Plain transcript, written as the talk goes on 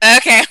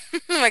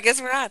I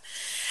guess we're on.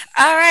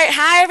 All right.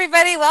 Hi,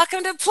 everybody.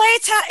 Welcome to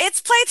Playtime.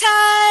 It's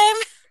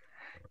playtime.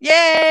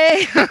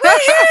 Yay!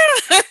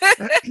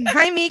 Woohoo!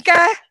 Hi,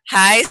 Mika.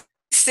 Hi,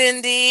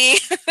 Cindy.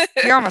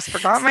 You almost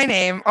forgot my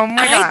name. Oh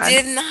my I God.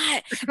 did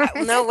not.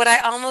 No, what I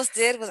almost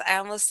did was I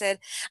almost said,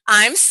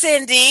 I'm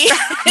Cindy.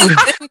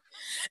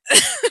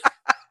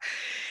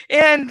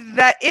 And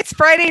that it's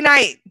Friday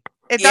night.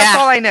 That's Yeah.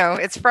 all I know.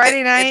 It's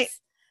Friday night. It's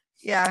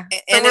Yeah. So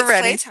and we're it's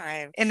ready.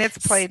 playtime. And it's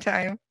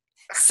playtime.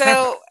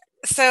 So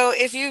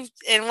if you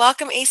and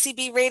welcome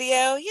ACB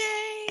Radio.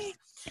 Yay.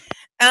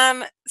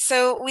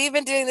 So we've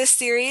been doing this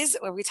series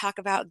where we talk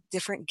about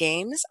different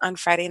games on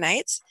Friday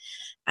nights.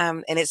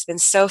 And it's been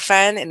so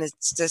fun, and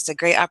it's just a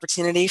great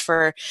opportunity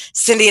for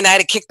Cindy and I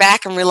to kick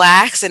back and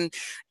relax and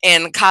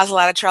cause a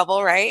lot of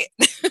trouble, right?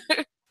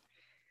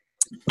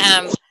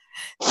 um,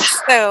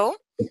 so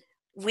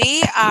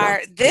we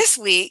are this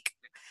week.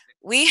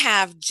 We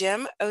have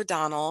Jim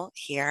O'Donnell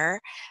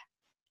here,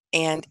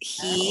 and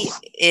he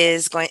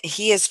is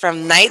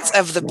from Knights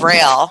of the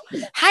Braille.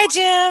 Hi,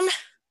 Jim.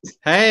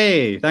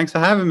 Hey, thanks for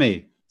having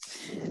me.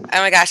 Oh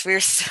my gosh, we're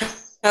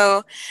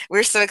so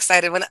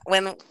excited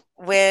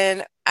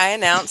when I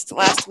announced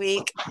last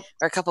week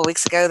or a couple of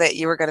weeks ago that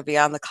you were going to be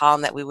on the call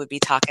and that we would be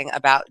talking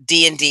about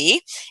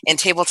D&D and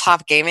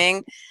tabletop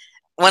gaming.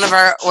 One of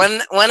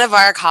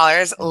our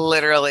callers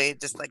literally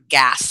just like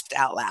gasped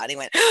out loud. He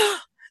went,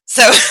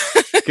 so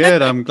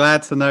Good. I'm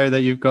glad to know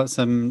that you've got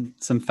some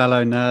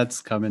fellow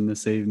nerds coming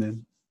this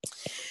evening.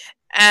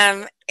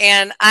 And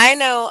I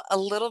know a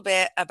little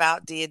bit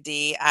about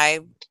D&D. I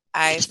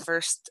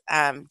first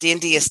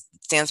D&D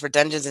stands for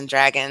Dungeons and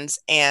Dragons,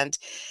 and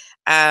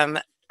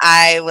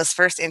I was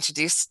first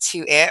introduced to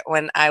it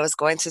when I was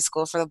going to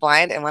school for the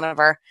blind, and one of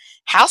our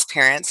house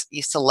parents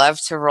used to love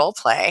to role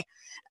play,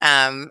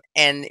 and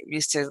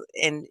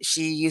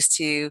she used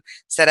to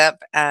set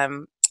up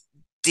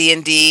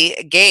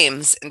D&D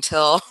games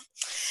until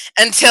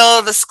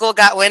the school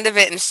got wind of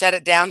it and shut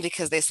it down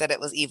because they said it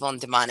was evil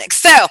and demonic.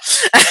 So,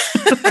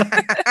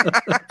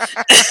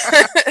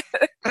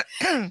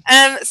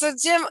 so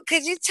Jim,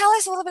 could you tell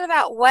us a little bit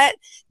about what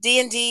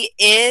D&D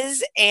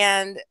is,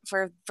 and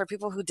for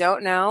people who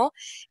don't know,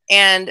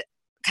 and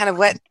kind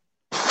of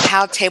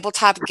how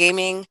tabletop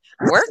gaming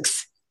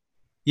works?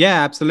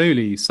 Yeah,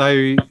 absolutely.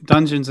 So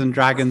Dungeons and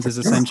Dragons is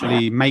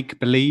essentially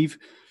make-believe,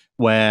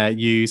 where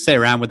you sit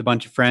around with a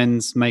bunch of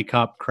friends, make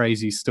up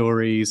crazy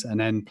stories, and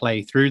then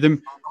play through them.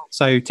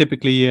 So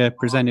typically you're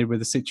presented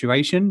with a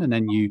situation, and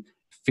then you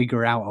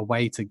figure out a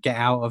way to get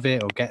out of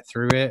it or get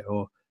through it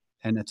or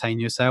entertain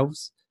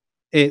yourselves.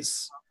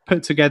 It's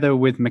put together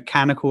with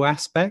mechanical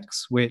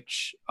aspects,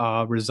 which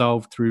are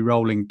resolved through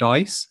rolling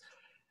dice.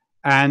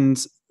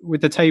 And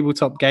with the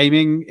tabletop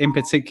gaming, in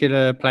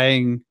particular,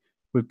 playing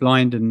with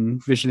blind and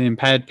visually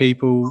impaired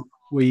people,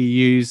 we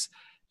use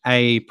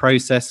a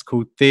process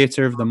called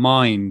theatre of the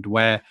mind,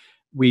 where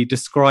we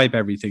describe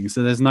everything.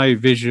 So there's no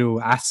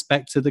visual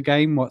aspect to the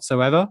game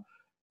whatsoever.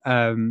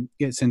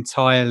 It's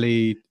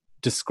entirely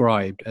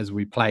described as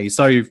we play.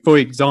 So, for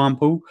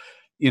example,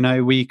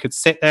 we could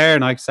sit there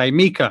and I could say,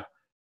 Mika,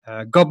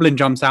 a goblin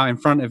jumps out in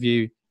front of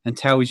you and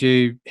tells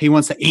you he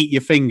wants to eat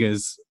your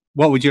fingers.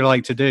 What would you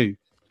like to do?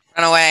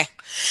 Run away.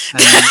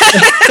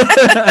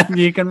 And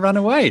you can run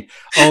away.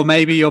 Or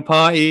maybe your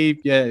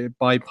party,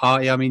 by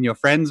party, I mean your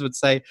friends would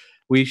say,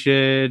 we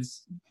should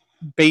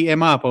beat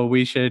him up, or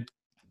we should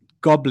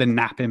goblin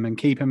nap him and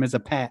keep him as a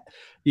pet.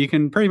 You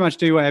can pretty much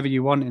do whatever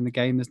you want in the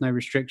game. There's no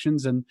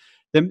restrictions. And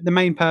the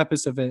main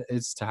purpose of it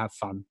is to have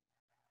fun.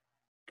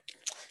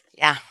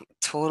 Yeah,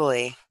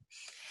 totally.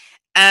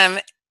 And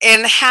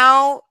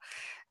how...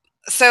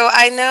 So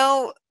I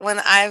know when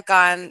I've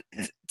gone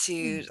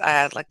to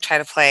try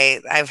to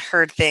play, I've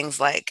heard things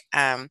like,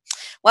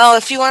 well,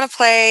 if you want to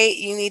play,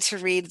 you need to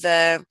read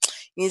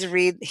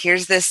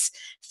here's this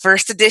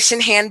first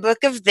edition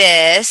handbook of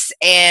this,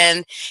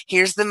 and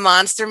here's the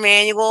monster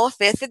manual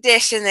 5th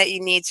edition that you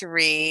need to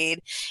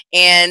read,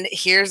 and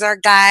here's our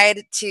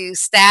guide to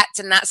stats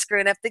and not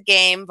screwing up the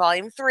game,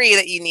 volume 3,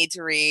 that you need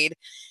to read.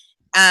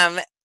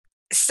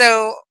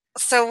 So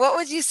what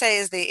would you say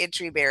is the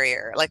entry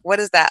barrier? Like, what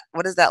does that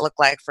look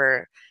like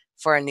for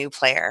a new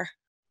player?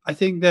 I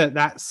think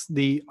that's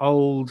the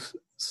old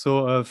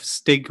sort of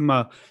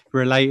stigma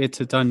related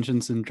to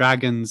Dungeons and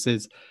Dragons.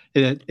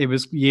 It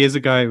was years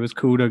ago, it was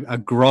called a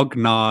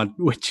grognard,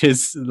 which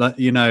is, an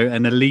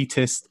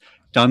elitist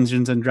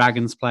Dungeons and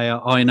Dragons player.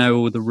 I know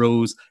all the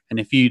rules, and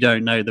if you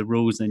don't know the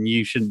rules, then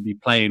you shouldn't be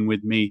playing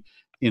with me.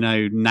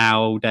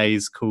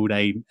 Nowadays called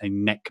a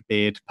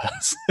neckbeard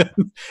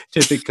person,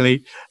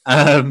 typically.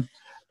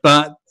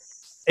 But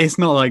it's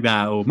not like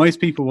that at all.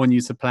 Most people want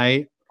you to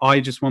play. I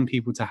just want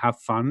people to have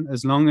fun.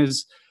 As long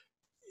as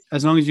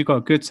you've got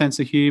a good sense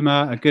of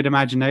humor, a good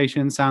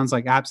imagination. Sounds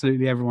like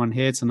absolutely everyone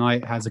here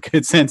tonight has a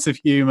good sense of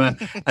humor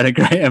and a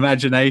great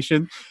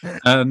imagination.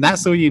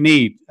 That's all you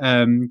need.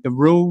 The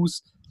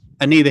rules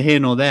are neither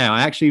here nor there.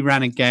 I actually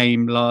ran a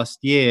game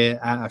last year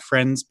at a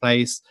friend's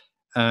place.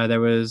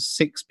 There was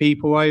 6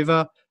 people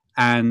over,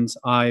 and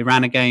I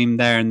ran a game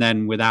there and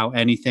then without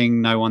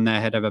anything. No one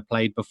there had ever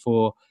played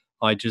before.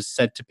 I just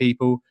said to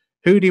people,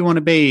 who do you want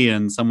to be?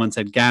 And someone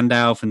said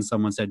Gandalf and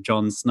someone said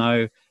Jon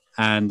Snow.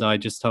 And I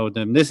just told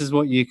them, this is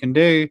what you can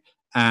do.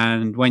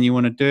 And when you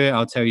want to do it,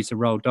 I'll tell you to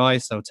roll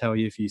dice. I'll tell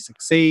you if you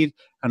succeed.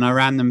 And I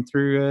ran them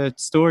through a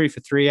story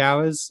for 3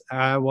 hours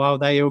while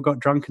they all got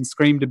drunk and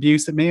screamed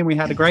abuse at me. And we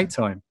had a great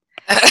time.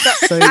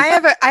 So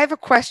I have a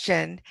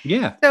question.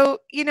 Yeah. So,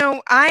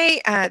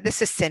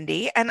 this is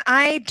Cindy, and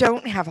I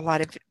don't have a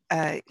lot of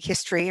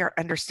history or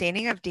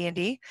understanding of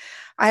D&D.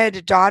 I had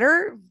a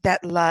daughter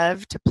that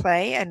loved to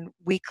play and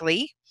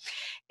weekly,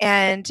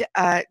 and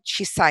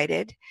she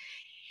cited.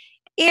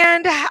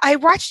 And I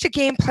watched a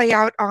game play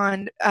out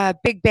on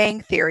Big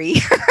Bang Theory.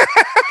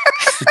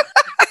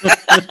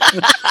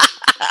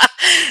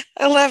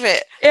 I love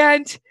it.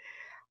 And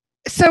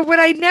so what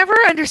I never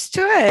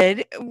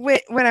understood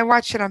when I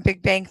watched it on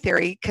Big Bang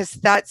Theory, because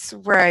that's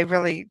where I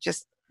really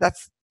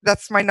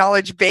that's my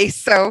knowledge base,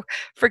 so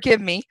forgive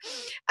me.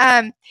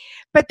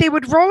 But they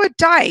would roll a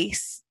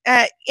dice,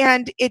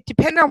 and it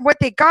depended on what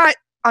they got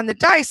on the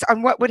dice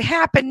on what would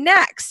happen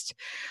next.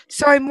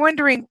 So I'm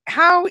wondering,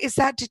 how is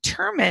that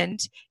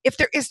determined if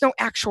there is no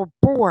actual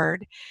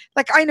board?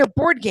 Like, I know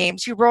board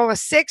games, you roll a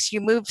 6, you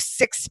move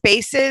 6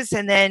 spaces,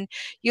 and then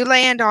you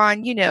land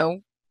on,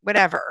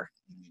 whatever.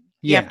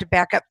 You have to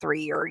back up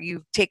 3, or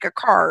you take a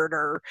card,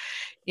 or,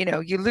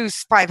 you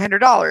lose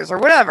 $500 or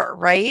whatever,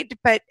 right?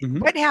 But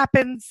what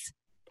happens?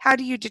 How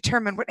do you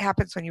determine what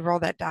happens when you roll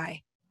that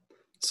die?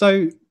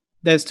 So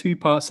there's 2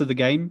 parts of the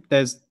game.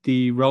 There's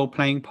the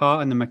role-playing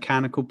part and the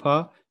mechanical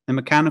part. The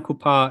mechanical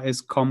part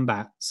is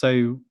combat.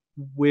 So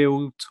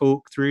we'll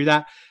talk through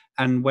that.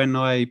 And when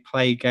I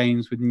play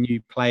games with new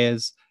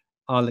players,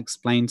 I'll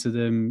explain to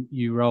them,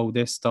 you roll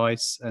this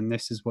dice and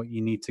this is what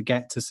you need to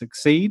get to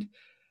succeed.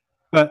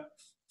 But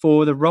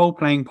for the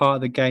role-playing part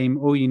of the game,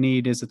 all you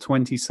need is a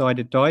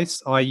 20-sided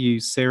dice. I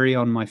use Siri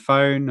on my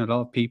phone. A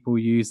lot of people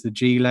use the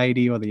G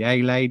Lady or the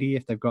A Lady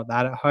if they've got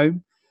that at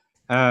home.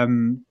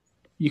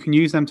 You can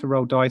use them to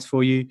roll dice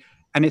for you.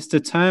 And it's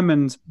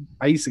determined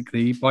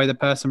basically by the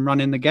person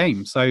running the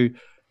game. So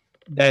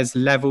there's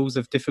levels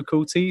of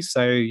difficulty.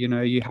 So,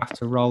 you have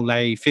to roll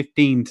a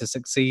 15 to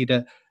succeed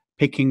at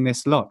picking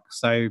this lock.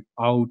 So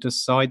I'll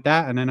decide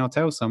that, and then I'll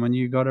tell someone,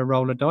 you got to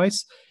roll a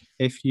dice.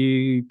 If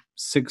you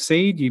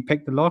succeed, you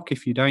pick the lock.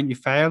 If you don't, you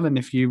fail. And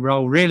if you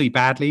roll really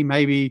badly,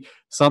 maybe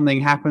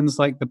something happens,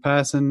 like the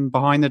person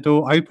behind the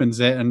door opens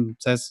it and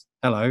says,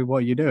 hello, what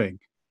are you doing?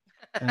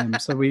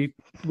 So we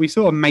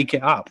sort of make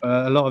it up.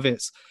 A lot of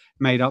it's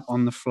made up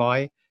on the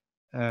fly.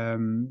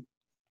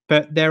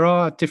 But there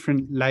are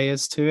different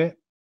layers to it.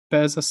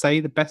 But as I say,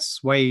 the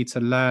best way to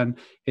learn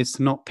is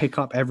to not pick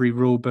up every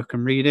rule book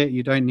and read it.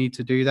 You don't need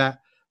to do that.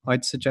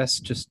 I'd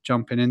suggest just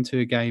jumping into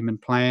a game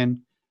and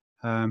playing.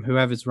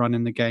 Whoever's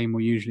running the game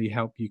will usually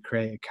help you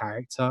create a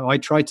character. I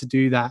try to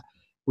do that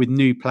with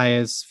new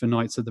players for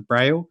Knights of the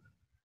Braille.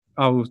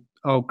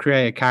 I'll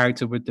create a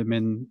character with them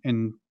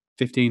in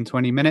 15,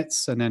 20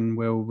 minutes, and then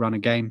we'll run a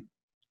game.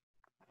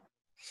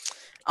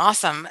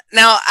 Awesome.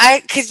 Now,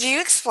 could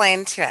you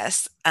explain to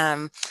us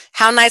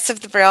how Knights of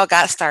the Braille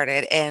got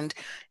started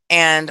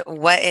and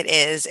what it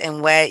is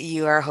and what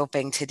you are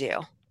hoping to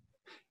do?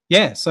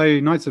 Yeah,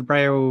 so Knights of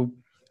Braille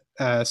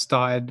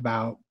started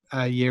about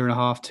a year and a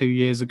half, 2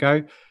 years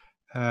ago.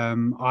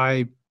 Up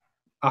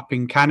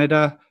in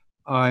Canada,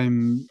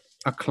 I'm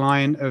a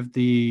client of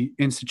the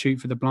Institute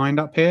for the Blind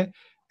up here,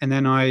 and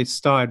then I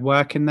started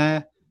working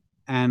there,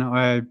 and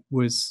I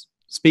was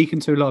speaking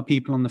to a lot of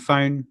people on the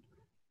phone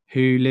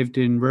who lived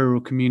in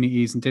rural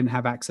communities and didn't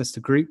have access to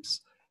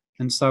groups.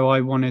 And so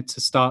I wanted to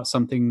start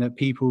something that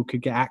people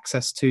could get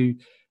access to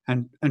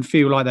and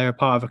feel like they were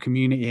part of a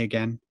community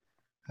again,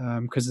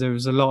 because there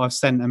was a lot of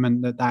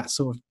sentiment that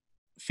sort of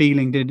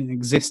feeling didn't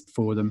exist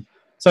for them.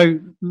 So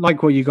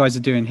like what you guys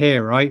are doing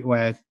here, right,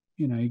 where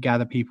you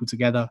gather people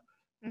together.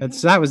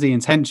 So that was the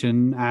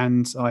intention,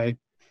 and I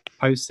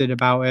posted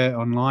about it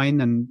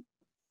online, and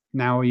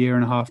now a year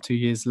and a half, 2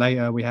 years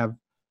later, we have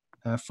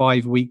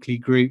 5 weekly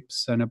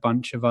groups and a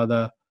bunch of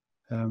other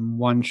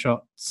one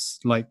shots,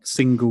 like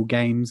single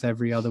games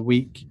every other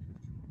week.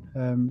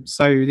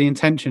 So the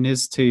intention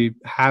is to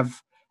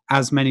have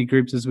as many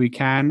groups as we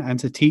can and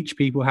to teach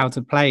people how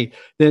to play.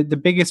 The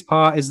biggest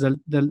part is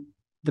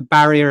the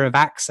barrier of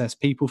access,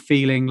 people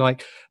feeling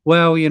like,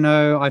 well,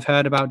 I've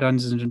heard about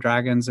Dungeons and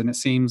Dragons, and it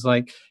seems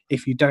like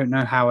if you don't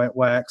know how it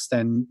works,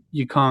 then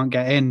you can't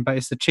get in. But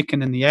it's the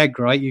chicken and the egg,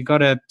 right? You got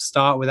to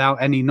start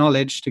without any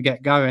knowledge to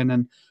get going.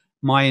 And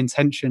my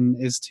intention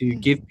is to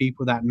give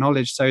people that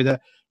knowledge so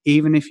that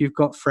even if you've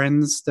got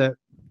friends that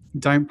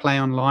don't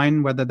play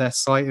online, whether they're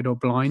sighted or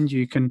blind,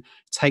 you can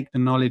take the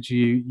knowledge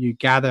you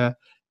gather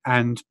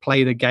and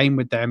play the game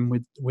with them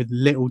with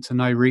little to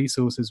no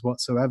resources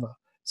whatsoever.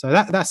 So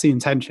that's the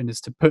intention, is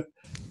to put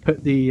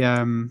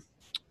the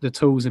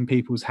tools in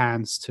people's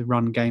hands to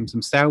run games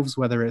themselves,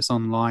 whether it's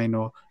online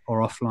or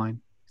offline.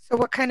 So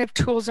what kind of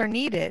tools are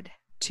needed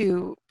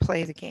to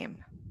play the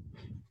game?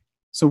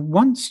 So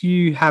once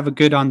you have a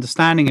good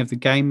understanding of the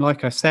game,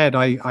 like I said,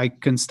 I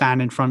can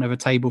stand in front of a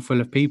table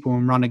full of people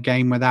and run a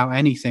game without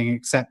anything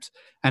except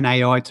an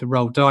AI to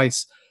roll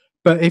dice.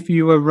 But if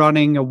you were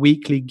running a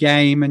weekly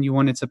game and you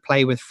wanted to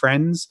play with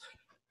friends,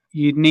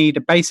 you'd need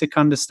a basic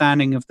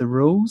understanding of the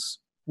rules,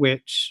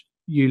 which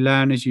you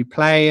learn as you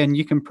play, and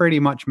you can pretty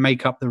much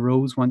make up the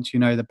rules once you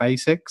know the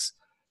basics.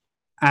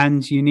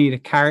 And you need a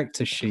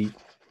character sheet.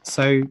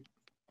 So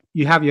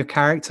you have your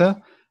character,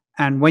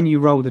 and when you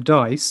roll the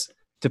dice,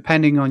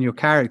 depending on your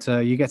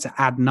character, you get to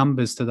add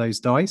numbers to those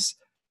dice,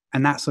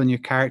 and that's on your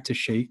character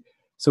sheet.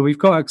 So we've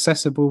got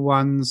accessible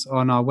ones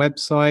on our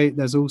website.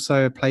 There's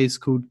also a place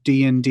called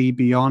D&D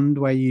Beyond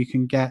where you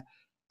can get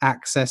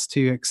access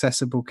to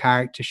accessible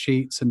character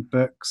sheets and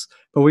books,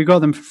 but we've got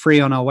them for free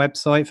on our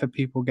website for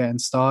people getting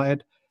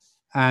started.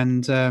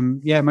 And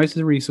most of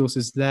the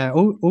resources there.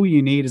 All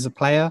you need as a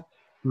player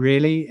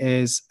really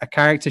is a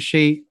character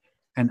sheet,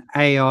 an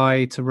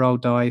AI to roll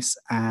dice,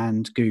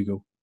 and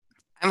Google.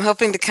 I'm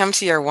hoping to come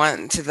to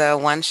the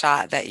one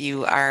shot that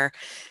you are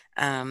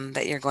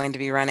that you're going to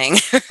be running.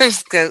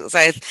 So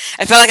I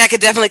feel like I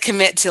could definitely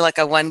commit to like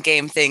a one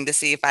game thing to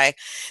see if I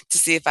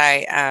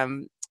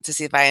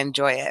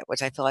enjoy it,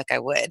 which I feel like I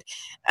would.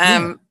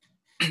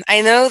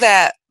 I know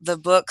that the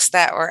books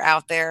that were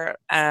out there,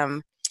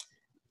 some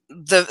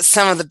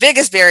of the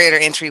biggest barrier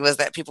to entry was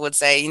that people would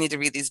say you need to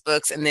read these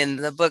books, and then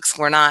the books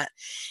were not,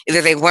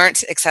 either they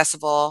weren't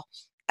accessible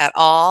at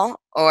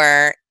all,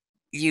 or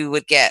you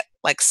would get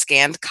like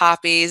scanned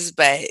copies,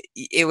 but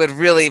it would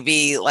really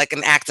be like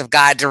an act of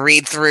God to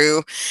read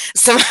through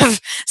some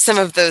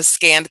of those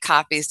scanned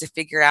copies to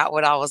figure out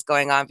what all was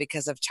going on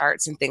because of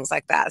charts and things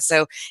like that.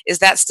 So is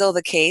that still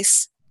the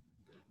case?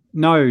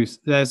 No,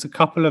 there's a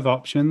couple of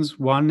options.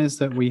 One is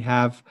that we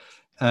have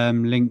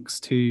links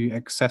to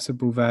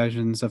accessible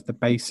versions of the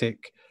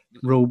basic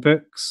rule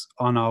books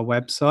on our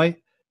website.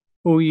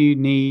 All you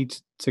need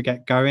to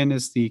get going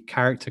is the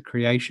character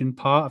creation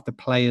part of the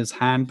player's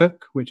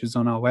handbook, which is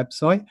on our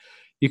website.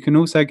 You can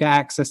also get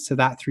access to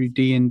that through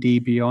D&D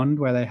Beyond,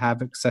 where they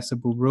have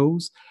accessible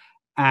rules.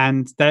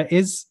 And there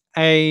is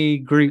a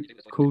group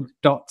called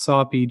Dots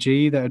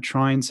RPG that are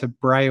trying to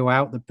braille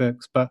out the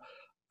books, but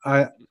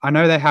I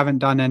know they haven't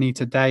done any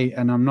to date,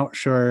 and I'm not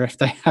sure if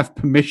they have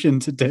permission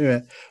to do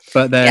it,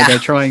 but they're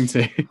trying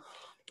to.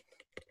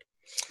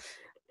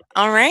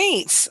 All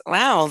right.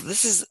 Wow.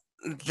 This is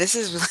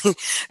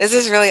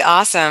really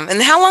awesome.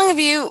 And how long have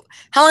you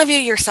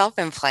yourself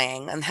been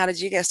playing, and how did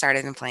you get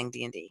started in playing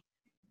D&D?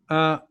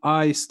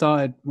 I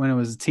started when I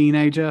was a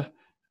teenager.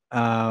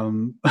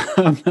 I'm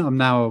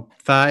now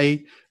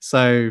 30,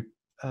 so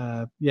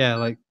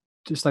like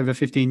just over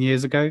 15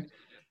 years ago.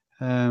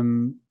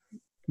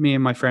 Me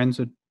and my friends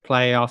would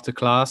play after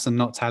class and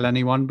not tell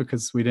anyone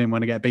because we didn't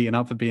want to get beaten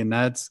up for being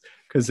nerds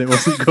because it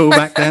wasn't cool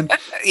back then.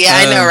 Yeah,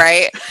 I know,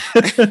 right?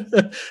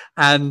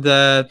 And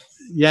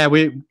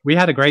we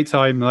had a great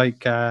time.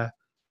 Like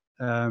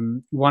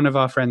one of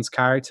our friends'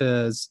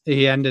 characters,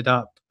 he ended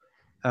up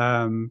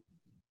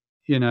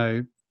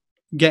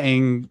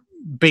getting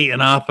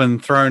beaten up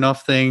and thrown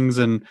off things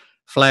and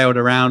flailed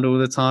around all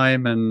the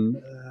time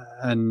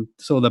and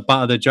sort of the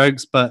butt of the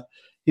jokes, but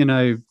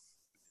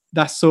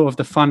that's sort of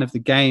the fun of the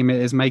game.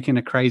 It is making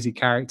a crazy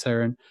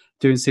character and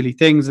doing silly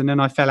things. And then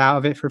I fell out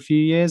of it for a few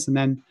years, and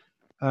then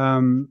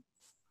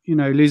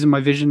losing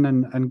my vision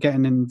and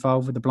getting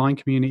involved with the blind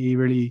community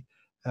really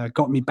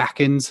got me back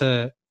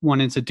into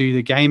wanting to do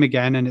the game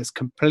again. And it's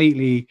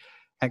completely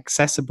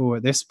accessible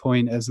at this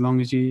point as long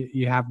as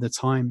you have the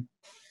time.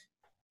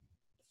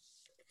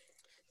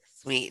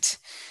 Sweet.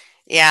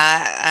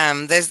 Yeah.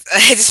 I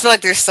just feel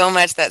like there's so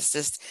much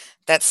that's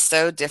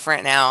so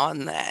different now,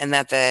 and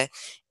that the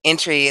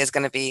entry is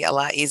going to be a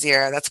lot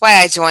easier. That's why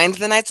I joined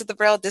the Knights of the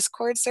Braille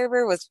Discord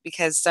server, was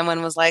because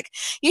someone was like,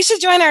 you should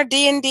join our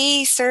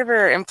D&D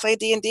server and play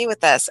D&D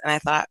with us. And I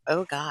thought,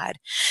 oh God,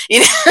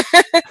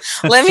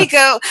 let me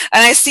go.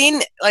 And I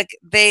seen like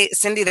they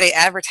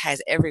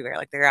advertise everywhere.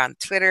 Like they're on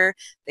Twitter,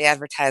 they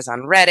advertise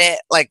on Reddit.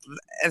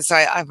 And so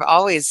I've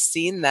always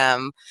seen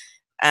them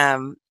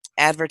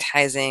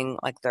advertising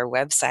like their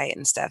website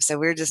and stuff. So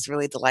we're just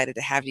really delighted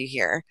to have you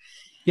here.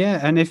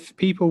 Yeah, and if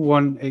people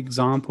want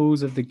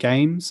examples of the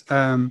games,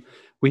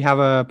 we have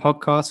a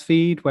podcast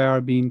feed where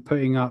I've been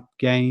putting up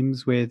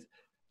games with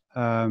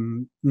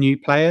new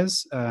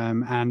players,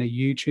 and a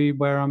YouTube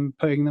where I'm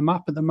putting them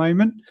up at the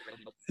moment.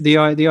 The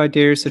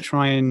idea is to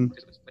try and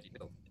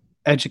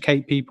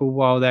educate people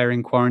while they're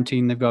in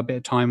quarantine. They've got a bit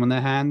of time on their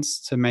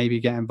hands to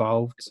maybe get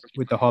involved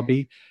with the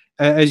hobby.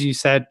 As you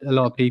said, a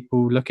lot of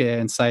people look at it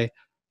and say,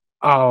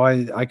 oh,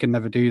 I can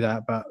never do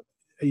that, but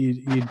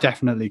you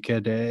definitely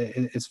could.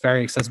 It's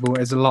very accessible.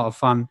 It's a lot of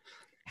fun.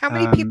 How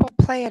many people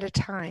play at a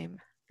time?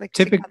 Like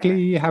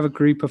typically you have a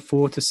group of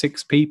 4 to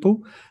 6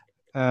 people.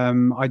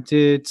 I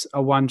did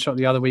a one shot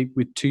the other week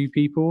with 2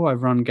 people.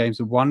 I've run games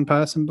with 1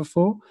 person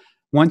before.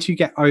 Once you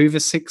get over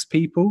 6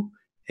 people,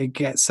 it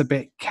gets a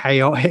bit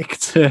chaotic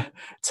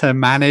to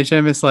manage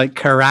them. It's like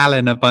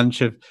corralling a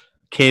bunch of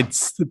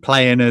kids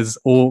playing as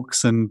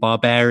orcs and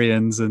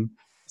barbarians and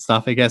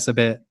stuff. It gets a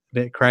bit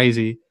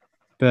crazy.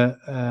 But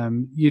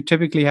you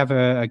typically have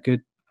a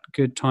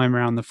good time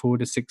around the 4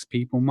 to 6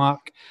 people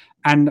mark.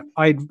 And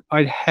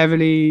I'd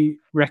heavily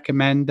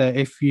recommend that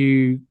if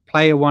you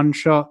play a one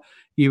shot,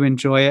 you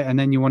enjoy it, and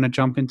then you want to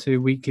jump into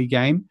a weekly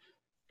game,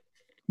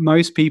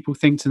 most people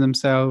think to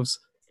themselves,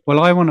 well,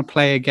 I want to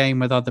play a game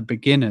with other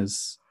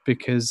beginners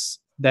because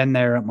then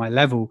they're at my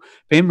level.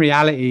 But in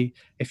reality,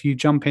 if you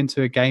jump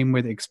into a game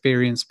with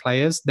experienced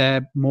players,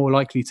 they're more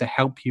likely to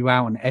help you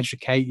out and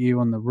educate you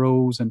on the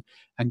rules and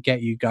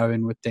get you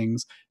going with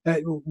things.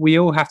 We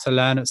all have to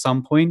learn at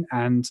some point,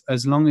 and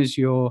as long as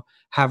you're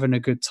having a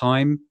good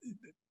time,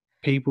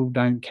 people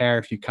don't care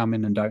if you come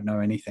in and don't know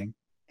anything.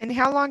 And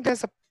how long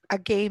does a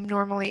game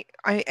normally?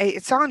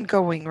 It's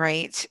ongoing,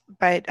 right?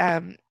 But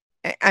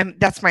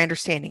that's my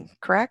understanding,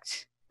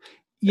 correct?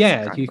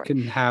 Yeah, you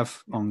can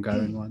have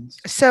ongoing ones.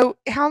 So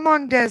how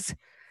long does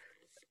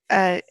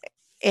if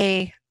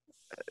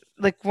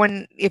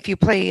you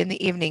play in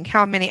the evening,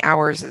 how many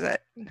hours is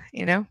it?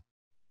 You know?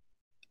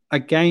 A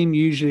game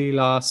usually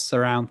lasts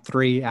around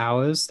 3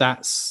 hours.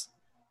 That's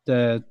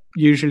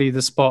usually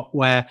the spot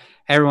where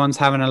everyone's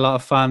having a lot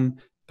of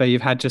fun, but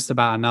you've had just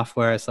about enough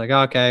where it's like,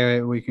 okay,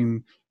 we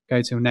can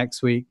go till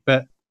next week.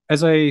 But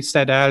as I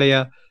said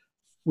earlier,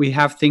 we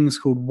have things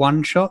called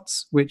one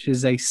shots, which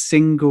is a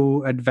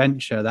single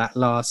adventure that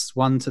lasts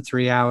 1 to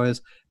 3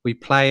 hours. We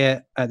play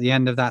it at the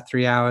end of that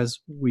 3 hours.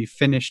 We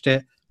finished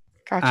it.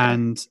 Gotcha.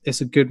 And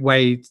it's a good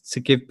way to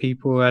give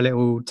people a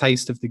little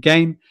taste of the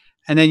game.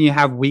 And then you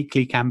have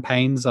weekly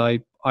campaigns.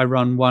 I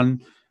run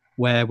one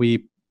where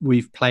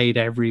we've played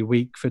every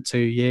week for 2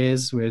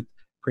 years with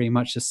pretty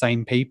much the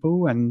same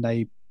people, and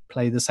they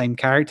play the same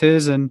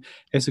characters, and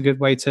it's a good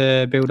way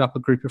to build up a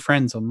group of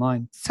friends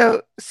online.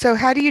 So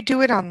how do you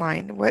do it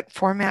online? What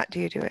format do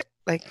you do it?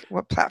 Like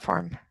what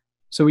platform?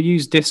 So we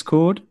use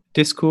Discord.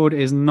 Discord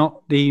is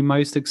not the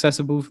most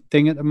accessible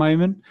thing at the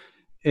moment.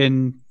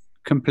 In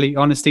complete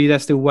honesty, they're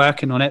still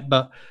working on it,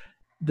 but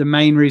the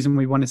main reason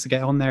we wanted to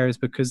get on there is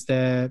because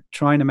they're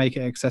trying to make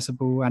it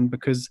accessible, and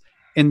because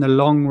in the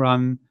long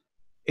run,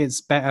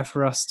 it's better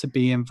for us to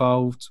be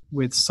involved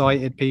with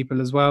sighted people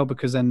as well,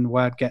 because then the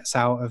word gets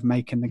out of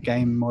making the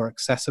game more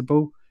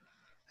accessible.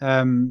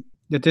 The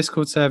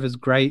Discord server is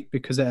great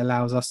because it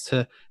allows us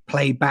to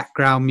play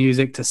background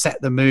music to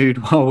set the mood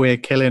while we're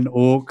killing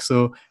orcs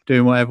or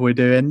doing whatever we're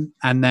doing.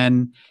 And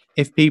then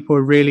if people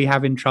are really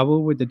having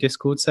trouble with the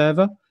Discord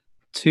server,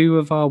 2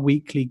 of our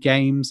weekly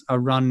games are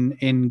run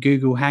in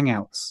Google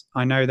Hangouts.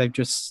 I know they've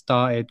just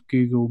started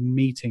Google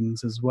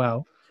Meetings as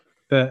well,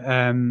 but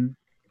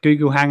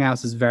Google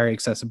Hangouts is very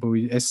accessible.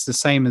 It's the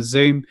same as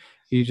Zoom.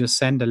 You just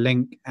send a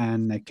link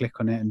and they click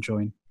on it and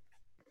join.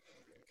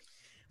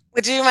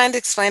 Would you mind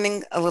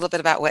explaining a little bit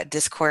about what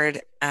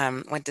Discord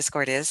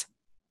is?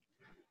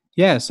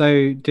 Yeah,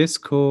 so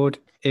Discord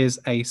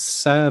is a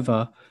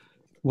server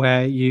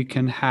where you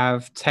can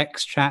have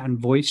text chat and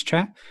voice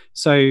chat.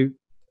 So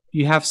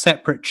you have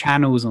separate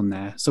channels on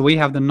there. So we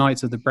have the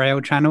Knights of the Braille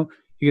channel.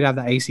 You could have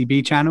the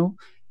ACB channel.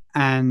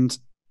 And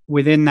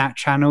within that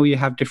channel, you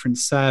have different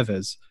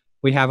servers.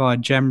 We have our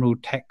general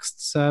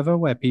text server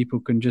where people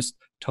can just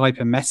type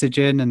a message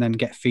in and then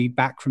get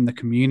feedback from the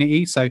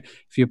community. So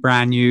if you're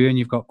brand new and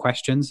you've got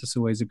questions, that's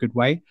always a good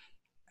way.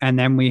 And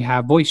then we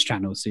have voice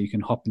channels, so you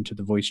can hop into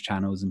the voice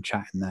channels and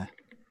chat in there.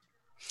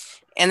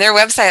 And their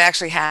website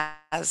actually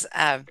has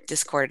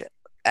Discord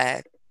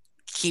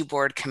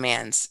keyboard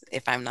commands,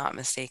 if I'm not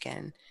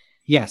mistaken.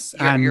 Yes.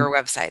 Your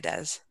website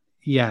does.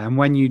 Yeah, and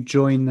when you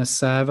join the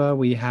server,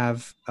 we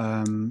have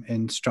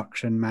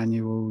instruction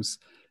manuals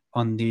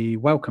on the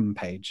welcome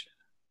page.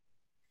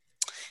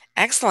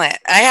 Excellent.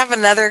 I have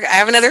another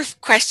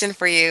question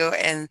for you.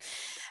 And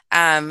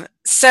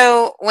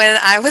so when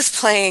I was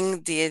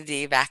playing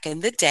D&D back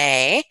in the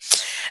day,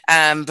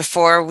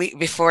 before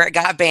it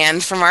got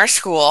banned from our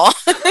school,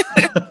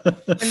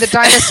 when the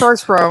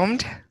dinosaurs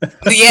roamed.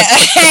 Yeah,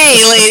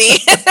 hey, lady.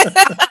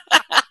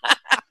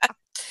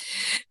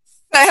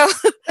 So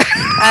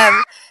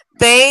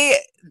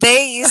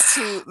they used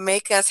to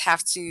make us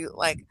have to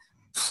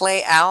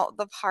play out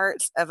the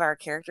parts of our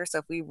character. So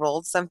if we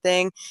rolled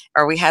something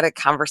or we had a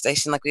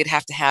conversation, we'd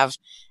have to have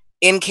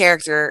in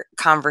character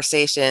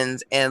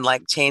conversations and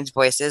change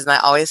voices. And I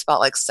always felt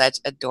like such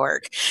a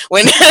dork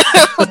when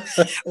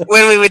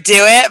when we would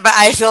do it. But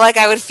I feel like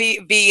I would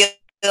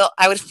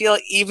feel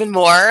even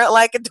more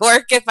like a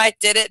dork if I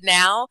did it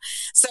now.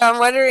 So I'm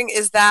wondering,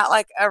 is that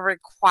a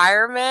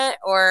requirement,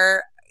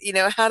 or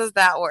how does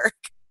that work?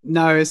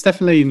 No, it's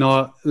definitely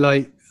not.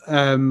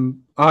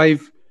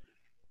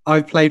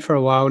 I've played for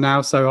a while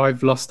now, so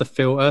I've lost the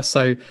filter.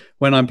 So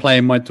when I'm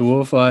playing my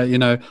dwarf,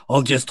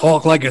 I'll just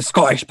talk like a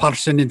Scottish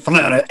person in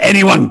front of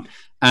anyone.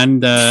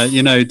 And,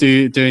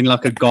 doing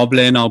like a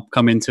goblin, I'll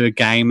come into a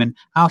game and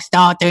I'll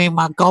start doing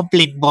my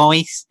goblin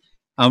voice.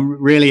 I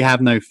really have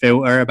no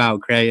filter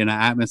about creating an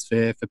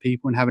atmosphere for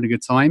people and having a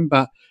good time.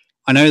 But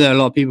I know that a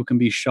lot of people can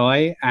be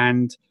shy.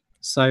 And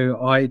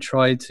so I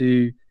try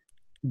to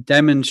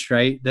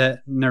demonstrate that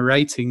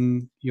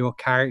narrating your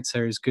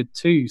character is good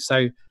too.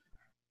 So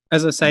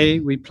as I say,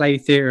 we play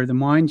theatre of the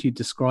mind. You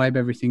describe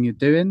everything you're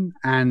doing,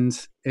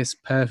 and it's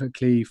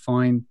perfectly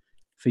fine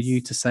for you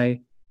to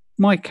say,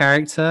 my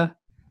character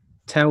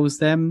tells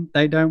them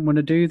they don't want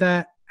to do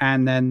that,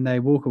 and then they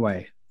walk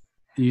away.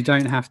 You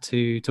don't have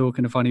to talk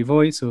in a funny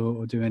voice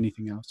or do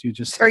anything else. You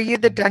just. So are you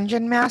the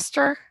dungeon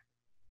master?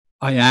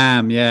 I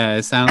am. Yeah,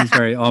 it sounds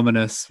very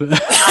ominous.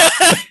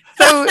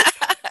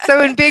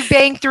 So in Big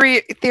Bang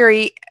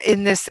Theory,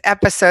 in this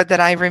episode that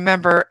I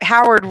remember,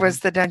 Howard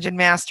was the dungeon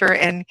master,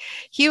 and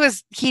he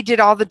did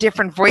all the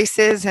different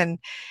voices, and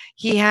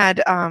he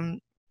had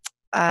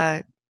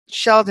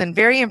Sheldon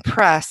very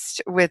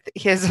impressed with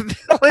his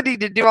ability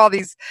to do all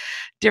these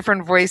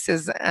different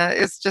voices.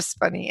 It's just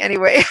funny.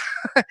 Anyway.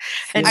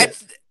 And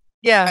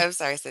yeah. I'm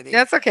sorry, Cindy.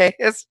 That's okay.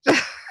 It's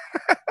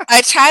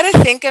I try to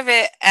think of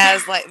it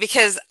as like,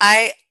 because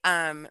my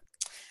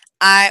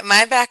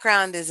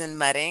background is in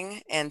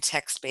mudding and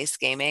text-based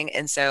gaming,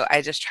 and so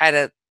I just try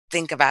to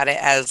think about it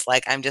as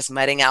like I'm just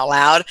mudding out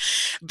loud.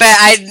 But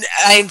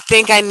I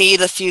think I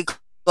need a few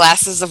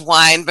glasses of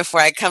wine before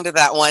I come to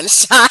that one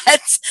shot.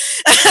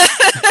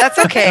 That's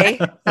okay.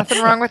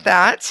 Nothing wrong with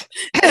that.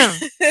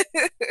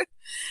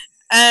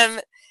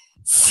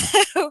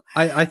 So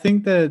I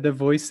think the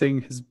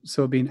voicing has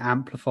sort of been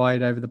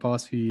amplified over the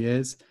past few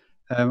years.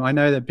 I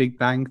know that Big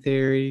Bang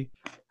Theory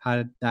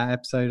had that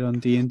episode on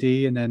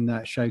D&D, and then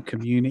that show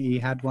Community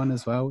had one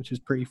as well, which is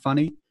pretty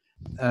funny.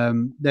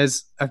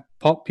 There's a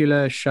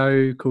popular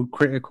show called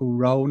Critical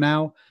Role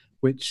now,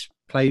 which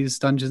plays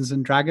Dungeons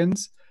and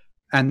Dragons,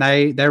 and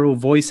they're all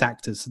voice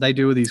actors, so they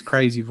do all these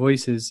crazy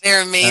voices.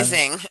 They're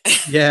amazing.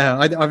 Yeah,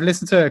 I've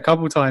listened to it a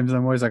couple of times, and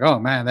I'm always like, oh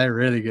man, they're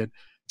really good.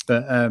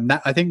 But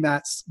I think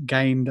that's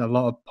gained a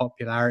lot of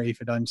popularity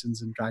for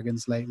Dungeons and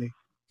Dragons lately.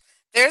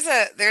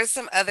 There's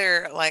some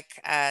other like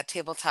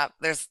tabletop.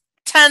 There's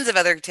tons of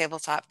other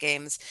tabletop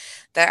games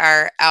that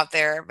are out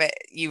there, but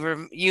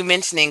you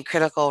mentioning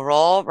Critical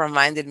Role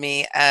reminded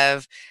me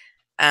of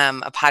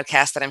a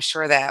podcast that I'm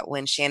sure that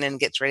when Shannon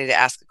gets ready to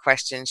ask a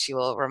question, she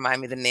will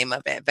remind me the name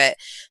of it. But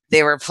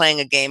they were playing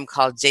a game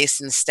called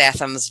Jason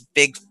Statham's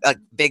Big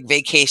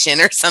Vacation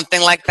or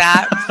something like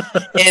that,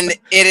 and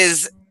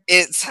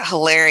it's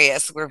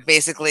hilarious. Where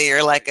basically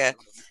you're like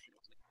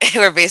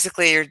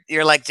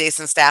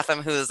Jason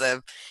Statham, who's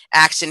a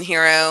action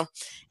hero,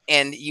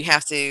 and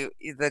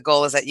the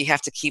goal is that you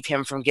have to keep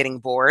him from getting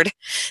bored.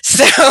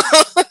 So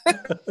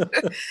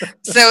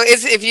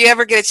if you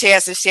ever get a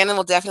chance, and Shannon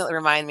will definitely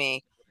remind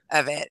me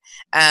of it,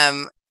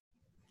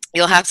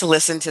 you'll have to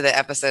listen to the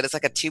episode. It's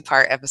like a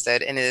 2-part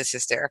episode, and it is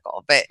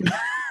hysterical. But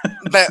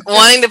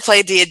wanting to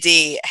play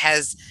D&D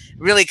has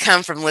really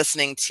come from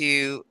listening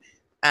to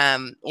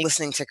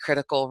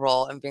Critical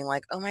Role and being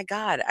like, oh my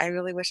God, I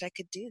really wish I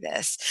could do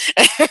this.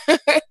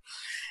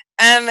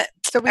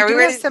 So we do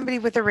have somebody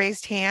with a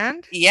raised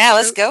hand. Yeah,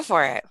 let's go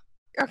for it.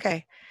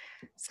 Okay.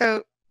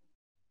 So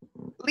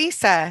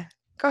Lisa,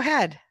 go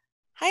ahead.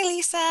 Hi,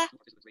 Lisa.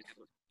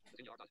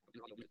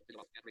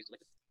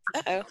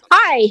 Uh-oh.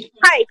 Hi.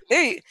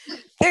 There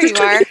you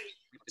are.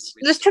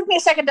 This took me a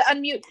second to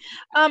unmute.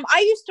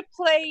 I used to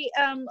play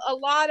a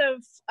lot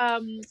of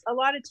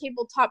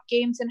tabletop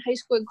games in high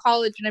school and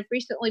college, and I've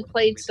recently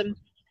played some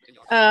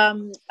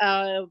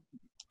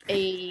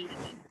a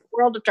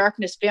World of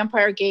Darkness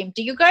vampire game.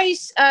 Do you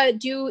guys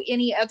do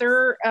any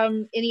other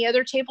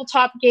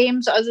tabletop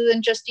games other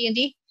than just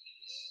D&D?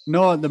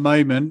 Not at the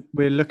moment.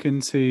 We're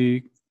looking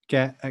to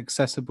get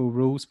accessible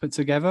rules put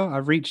together.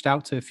 I've reached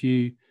out to a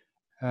few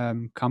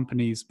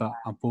companies, but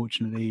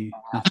unfortunately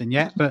nothing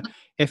yet. But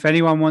if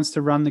anyone wants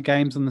to run the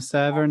games on the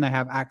server and they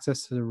have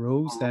access to the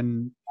rules,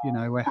 then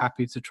we're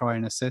happy to try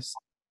and assist.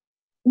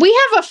 We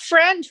have a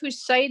friend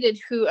who's cited,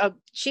 who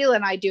Sheila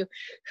and I do,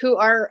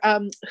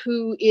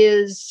 who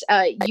is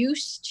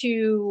used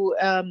to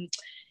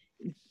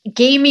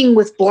gaming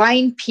with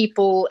blind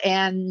people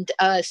and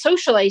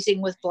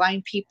socializing with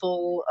blind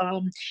people.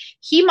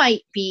 He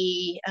might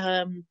be.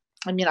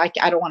 I mean, I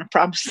don't want to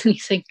promise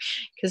anything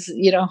because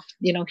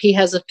he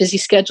has a busy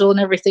schedule and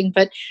everything.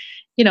 But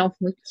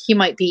he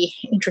might be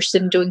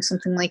interested in doing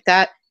something like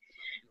that.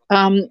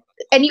 And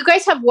you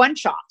guys have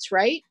one-shots,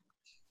 right?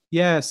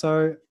 Yeah.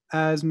 So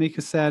as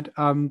Mika said,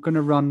 I'm going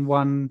to run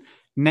one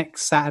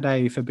next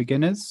Saturday for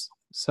beginners.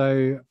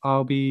 So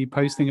I'll be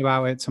posting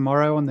about it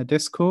tomorrow on the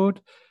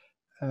Discord.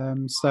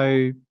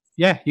 So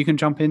yeah, you can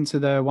jump into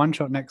the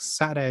one-shot next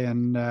Saturday,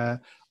 and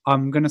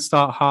I'm going to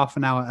start half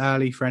an hour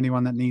early for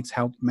anyone that needs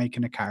help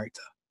making a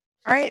character.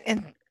 All right.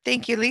 And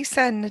thank you,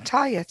 Lisa. And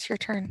Natalia, it's your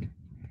turn.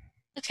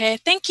 Okay,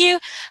 thank you.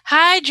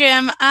 Hi,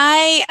 Jim.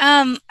 I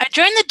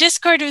joined the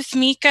Discord with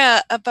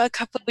Mika about a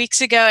couple of weeks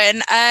ago,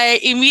 and I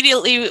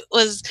immediately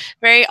was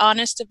very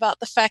honest about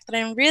the fact that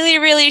I'm really,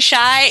 really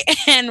shy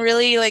and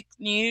really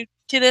new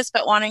to this,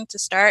 but wanting to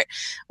start.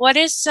 What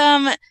is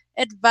some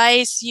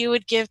advice you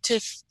would give to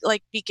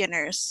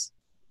beginners?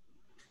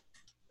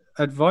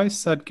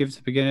 Advice I'd give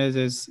to beginners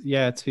is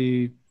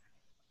to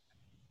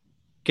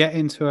get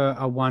into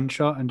a one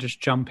shot and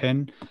just jump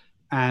in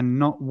and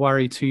not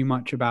worry too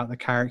much about the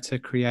character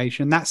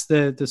creation. That's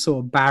the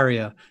sort of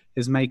barrier,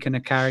 is making a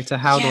character.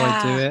 How do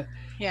I do it?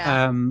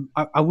 Yeah.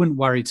 I wouldn't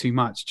worry too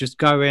much. Just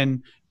go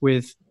in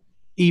with,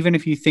 even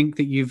if you think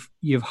that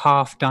you've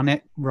half done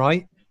it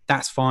right,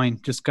 that's fine.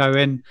 Just go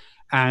in,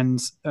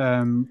 and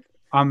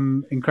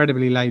I'm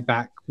incredibly laid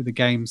back with the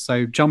game.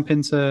 So jump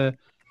into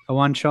a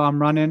one shot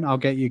I'm running. I'll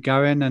get you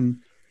going, and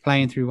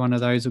playing through one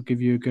of those will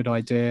give you a good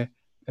idea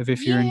of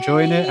if you're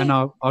enjoying it. And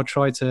I'll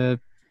try to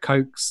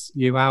coax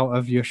you out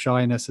of your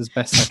shyness as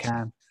best I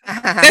can. Well,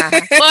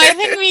 I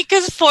think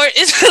Mika's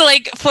is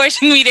like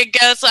forcing me to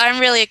go, so I'm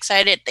really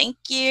excited. Thank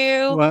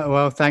you.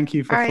 Well, thank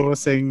you for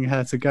forcing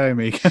her to go,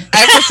 Mika.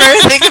 I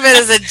prefer to think of it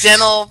as a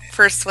gentle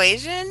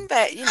persuasion,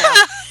 but you know.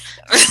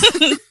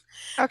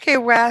 Okay,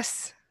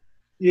 Wes.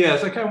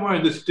 Yes, I kind of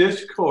wanted this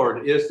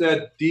Discord. Is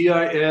that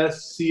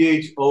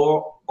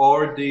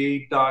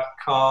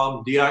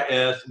DISCHORD.com,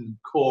 DIS and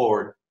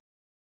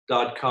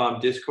cord.com,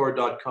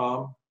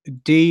 discord.com?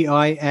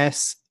 DISCORD.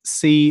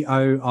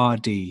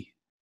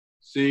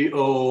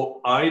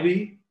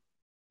 COID?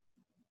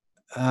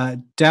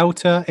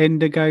 Delta,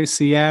 Indigo,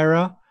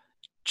 Sierra,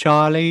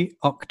 Charlie,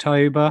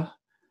 October,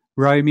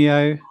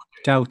 Romeo,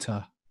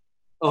 Delta.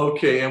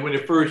 Okay, and when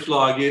you first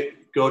log in,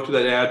 go to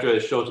that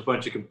address, it shows a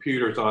bunch of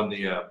computers on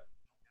the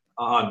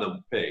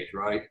page,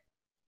 right?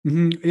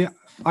 Mm-hmm. Yeah,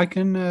 I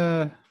can.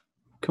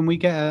 Can we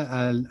get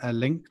a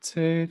link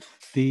to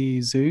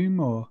the Zoom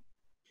or?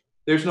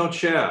 There's no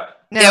chat.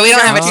 No, yeah, we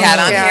don't have a chat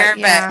on here,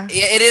 yeah. but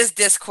it is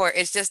Discord.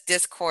 It's just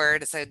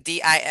Discord. So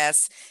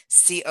DISCORD.com.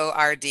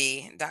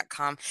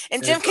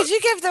 And Jim, could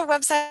you give the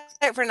website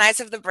for Knights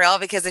of the Braille?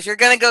 Because if you're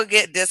going to go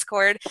get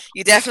Discord,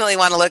 you definitely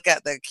want to look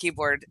at the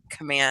keyboard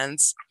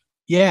commands.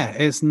 Yeah,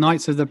 it's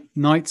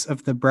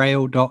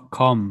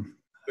knightsofthebraille.com.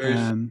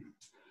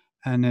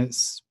 And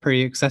it's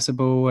pretty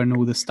accessible, and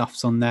all the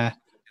stuff's on there.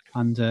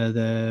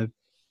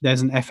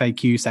 There's an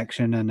FAQ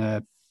section and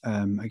a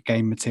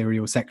game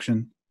material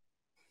section.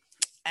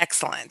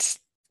 Excellent.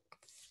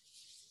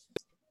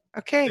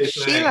 Okay,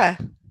 Sheila.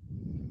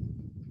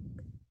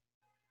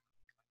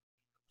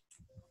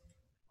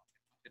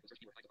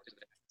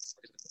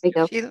 There you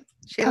go.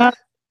 Sheila?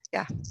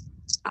 Yeah.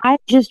 I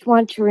just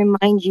want to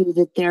remind you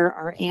that there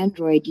are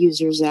Android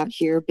users out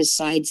here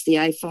besides the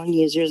iPhone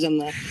users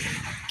and the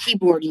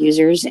keyboard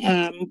users,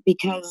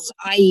 because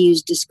I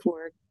use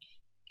Discord,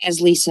 as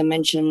Lisa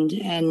mentioned,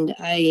 and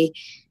I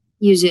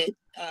use it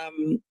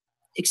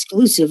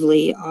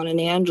exclusively on an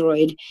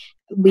Android.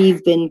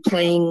 We've been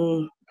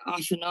playing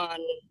off and on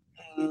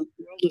World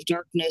of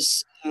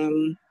Darkness, or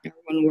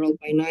One World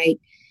by Night.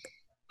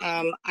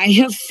 I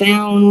have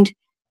found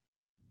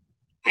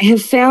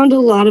a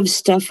lot of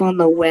stuff on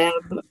the web.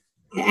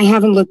 I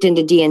haven't looked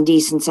into D&D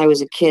since I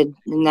was a kid,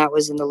 and that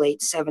was in the late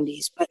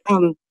 70s. But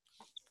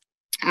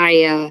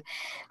I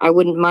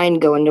wouldn't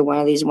mind going to one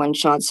of these one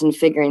shots and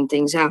figuring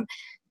things out.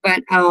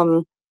 But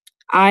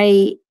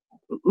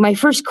my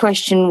first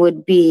question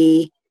would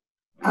be,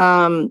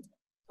 well,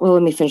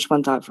 let me finish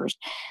one thought first.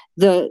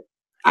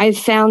 I've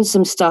found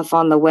some stuff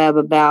on the web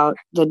about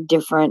the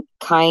different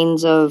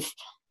kinds of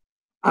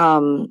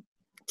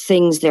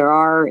things there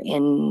are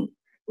in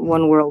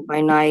One World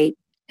by Night.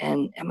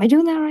 And am I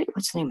doing that right?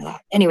 What's the name of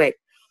that? Anyway,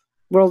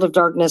 World of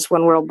Darkness,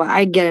 One World by,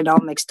 I get it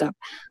all mixed up.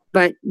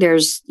 But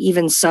there's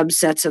even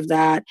subsets of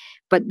that.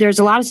 But there's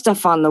a lot of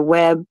stuff on the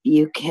web.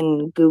 You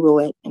can Google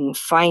it and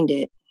find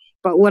it.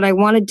 But what I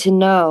wanted to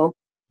know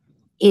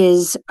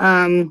is,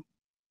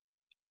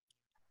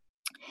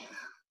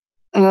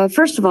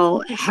 first of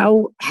all,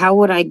 how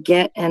would I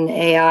get an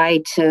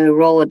AI to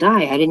roll a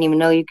die? I didn't even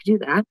know you could do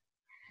that.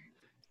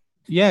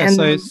 Yeah,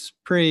 so it's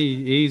pretty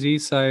easy.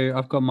 So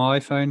I've got my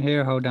iPhone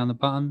here. Hold down the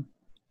button.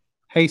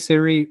 Hey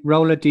Siri,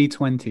 roll a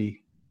D20.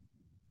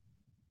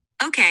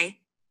 Okay.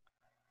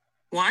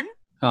 1?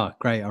 Oh,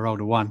 great. I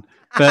rolled a 1.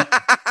 But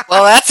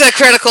well, that's a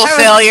critical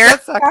failure.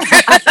 Do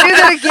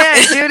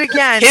it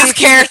again. His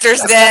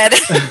character's dead.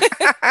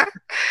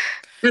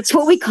 That's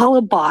what we call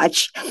a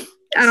botch.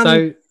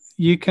 So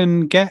you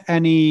can get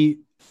any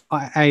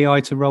AI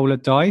to roll a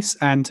dice,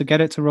 and to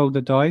get it to roll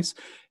the dice,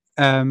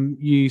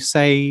 you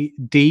say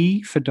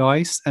D for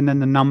dice and then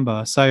the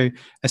number. So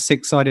a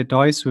 6-sided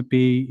dice would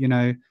be,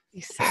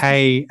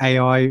 hey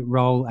AI,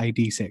 roll a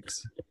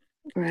D6.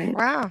 Right.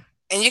 Wow.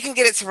 And you can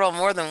get it to roll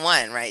more than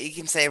one, right? You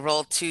can say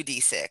roll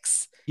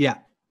 2d6. Yeah.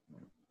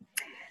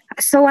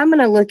 So I'm going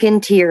to look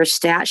into your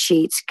stat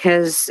sheets,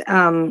 because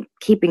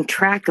keeping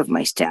track of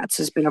my stats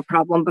has been a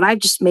problem. But I've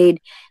just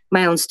made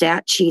my own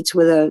stat sheets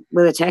with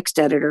a text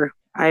editor.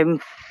 I'm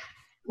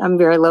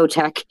very low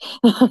tech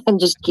and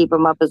just keep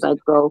them up as I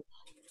go.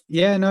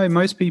 Yeah, no,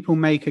 most people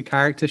make a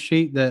character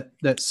sheet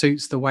that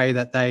suits the way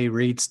that they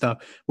read stuff.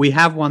 We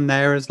have one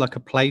there as like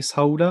a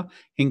placeholder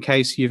in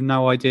case you've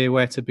no idea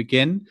where to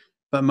begin.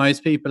 But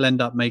most people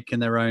end up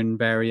making their own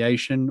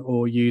variation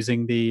or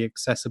using the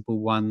accessible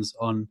ones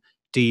on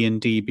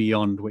D&D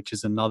Beyond, which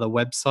is another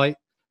website,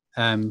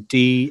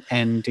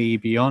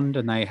 DND Beyond,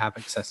 and they have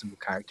accessible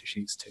character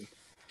sheets too.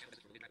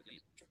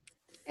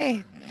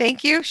 Hey,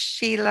 thank you,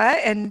 Sheila.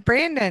 And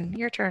Brandon,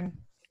 your turn.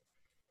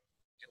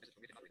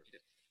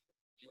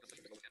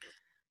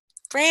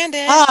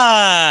 Brandon.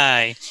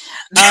 Hi.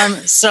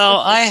 So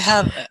I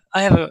have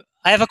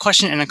a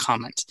question and a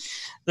comment.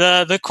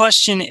 The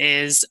question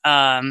is,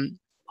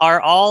 are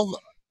all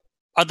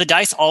are the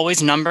dice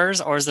always numbers,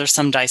 or is there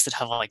some dice that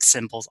have like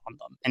symbols on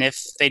them? And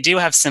if they do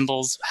have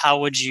symbols,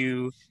 how do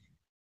you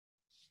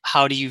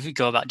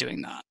go about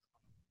doing that?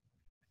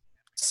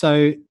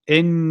 So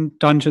in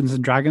Dungeons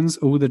and Dragons,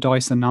 all the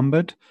dice are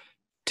numbered.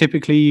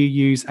 Typically, you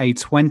use a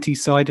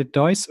 20-sided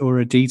dice or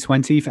a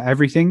d20 for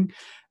everything.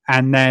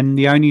 And then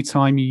the only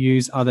time you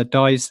use other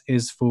dice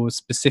is for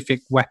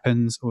specific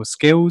weapons or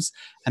skills.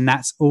 And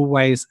that's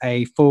always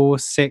a 4,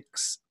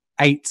 6,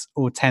 8,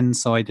 or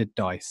 10-sided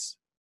dice.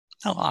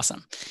 Oh,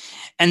 awesome.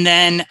 And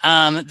then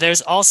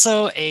there's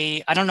also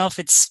I don't know if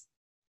it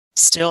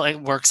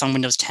works on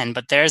Windows 10,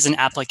 but there's an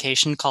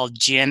application called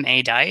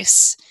GMA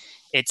Dice.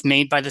 It's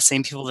made by the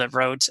same people that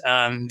wrote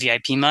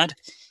VIP Mud.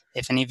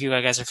 If any of you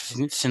guys are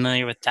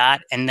familiar with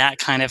that. And that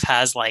kind of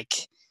has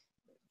like,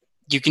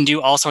 you can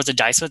do all sorts of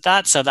dice with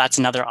that. So that's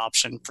another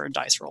option for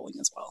dice rolling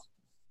as well.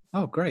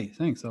 Oh, great.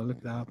 Thanks. I'll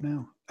look that up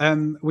now.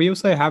 We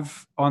also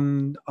have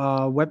on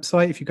our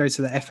website, if you go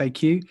to the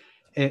FAQ,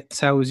 it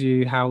tells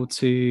you how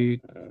to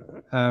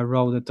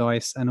roll the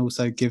dice and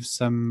also gives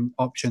some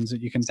options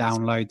that you can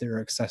download that are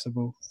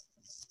accessible.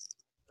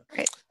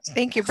 Great.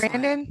 Thank you,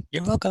 Brandon.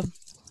 You're welcome.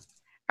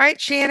 All right,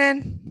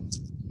 Shannon.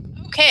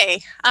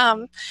 Okay.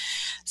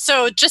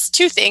 So just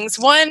two things.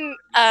 One,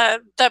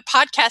 the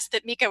podcast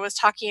that Mika was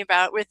talking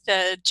about with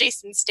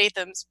Jason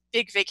Statham's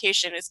Big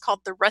Vacation is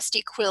called the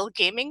Rusty Quill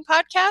Gaming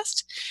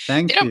Podcast.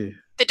 Thank you.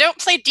 They don't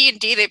play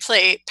D&D, they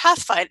play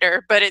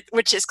Pathfinder,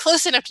 which is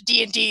close enough to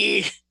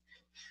D&D,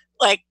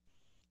 like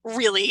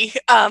really.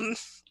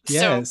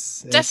 Yes,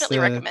 so definitely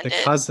recommend the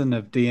it. cousin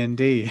of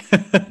D&D.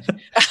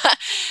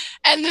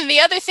 And then the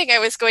other thing I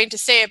was going to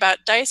say about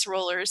dice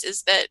rollers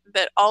is that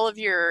all of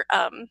your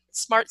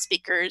smart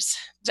speakers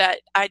that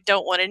I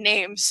don't want to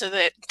name so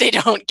that they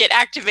don't get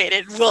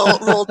activated will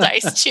roll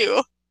dice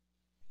too.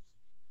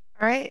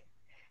 All right.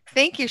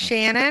 Thank you,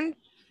 Shannon.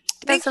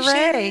 Thank you, Desiree.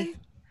 Shannon.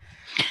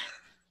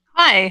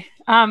 Hi.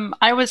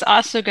 I was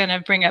also going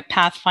to bring up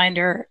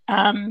Pathfinder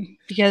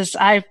because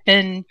I've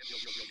been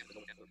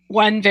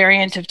one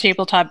variant of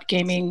tabletop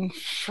gaming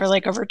for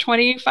like over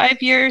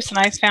 25 years, and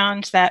I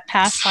found that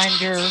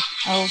Pathfinder,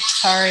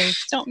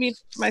 don't mean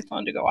for my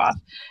phone to go off.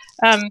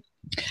 And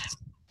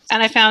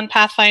I found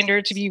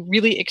Pathfinder to be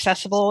really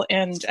accessible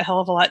and a hell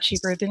of a lot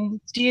cheaper than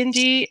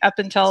D&D up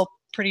until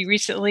pretty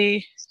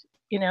recently,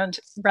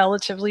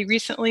 relatively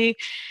recently.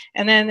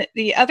 And then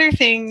the other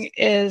thing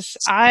is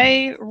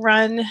I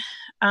run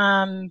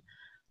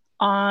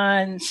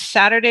on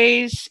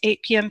Saturdays,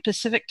 8 p.m.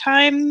 Pacific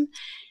time,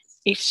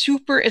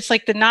 it's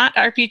like the Not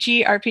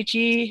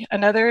RPG,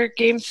 another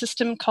game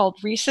system called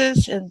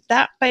Reese's, and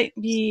that might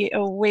be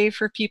a way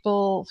for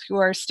people who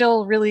are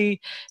still really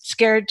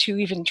scared to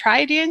even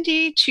try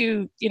D&D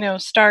to,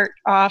 start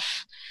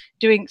off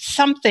doing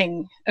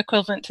something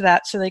equivalent to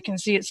that so they can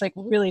see it's like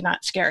really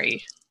not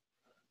scary.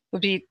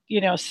 Would be,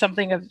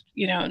 something of,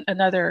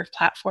 another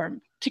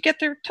platform to get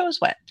their toes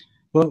wet.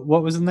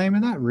 What was the name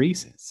of that?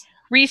 Reese's?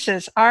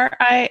 Reese's,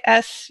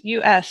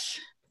 RISUS.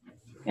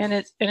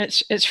 And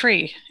it's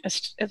free.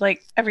 It's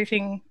like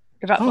everything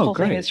about the whole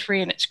thing is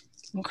free, and it's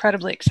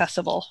incredibly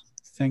accessible.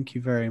 Thank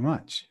you very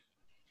much.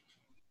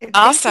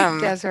 Awesome.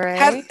 Thank you, Desiree.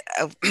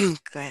 Go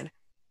ahead.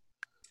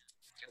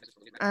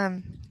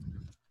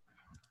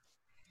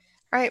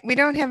 All right, we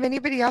don't have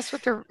anybody else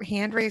with their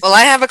hand raised. Well,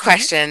 I have a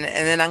question,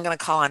 and then I'm going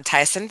to call on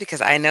Tyson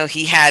because I know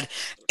he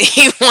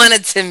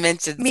wanted to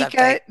mention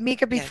something.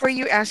 Mika, before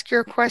you ask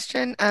your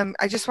question,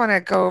 I just want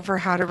to go over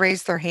how to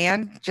raise their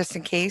hand just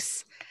in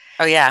case.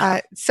 Oh, yeah.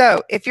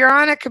 So if you're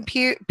on a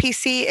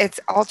PC, it's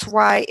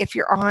Alt-Y. If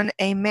you're on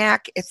a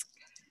Mac, it's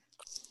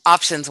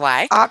Options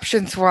Y.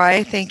 Options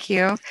Y, thank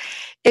you.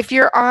 If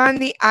you're on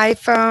the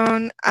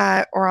iPhone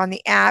or on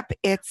the app,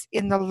 it's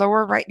in the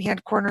lower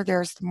right-hand corner.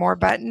 There's the More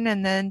button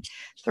and then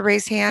the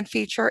Raise Hand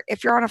feature.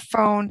 If you're on a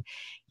phone,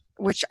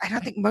 which I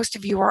don't think most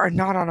of you are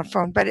not on a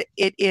phone, but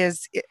it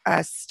is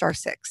star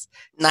 6.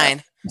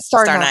 9.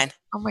 Star 9.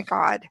 Oh, my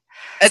God.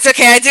 It's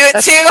okay. I do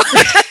it too.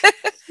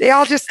 They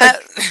all just,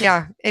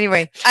 yeah.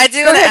 Anyway. I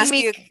do want to ask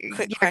you a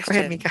quick question. Go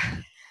ahead, Mika.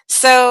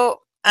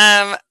 So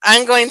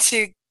I'm going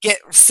to get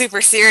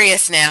super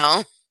serious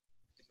now.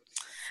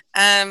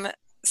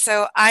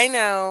 So I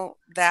know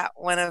that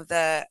one of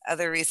the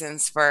other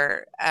reasons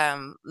for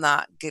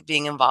not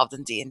being involved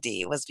in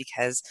D&D was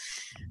because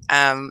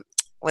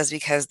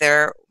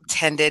there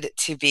tended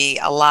to be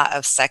a lot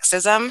of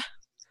sexism,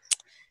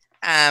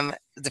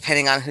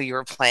 depending on who you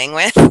were playing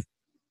with.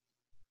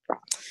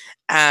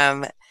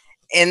 And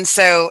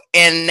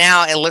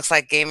now it looks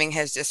like gaming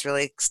has just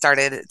really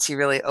started to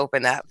really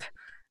open up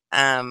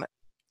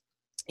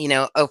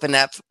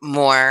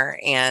more,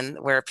 and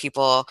where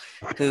people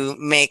who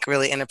make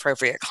really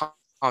inappropriate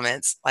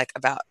comments, like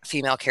about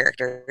female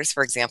characters,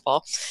 for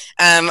example,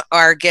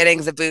 are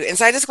getting the boot. And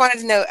so I just wanted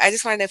to know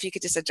if you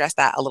could just address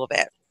that a little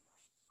bit.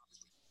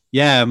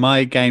 Yeah,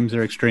 my games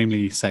are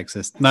extremely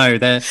sexist. No,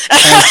 there's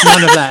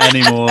none of that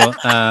anymore.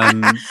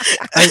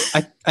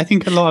 I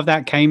think a lot of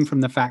that came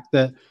from the fact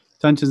that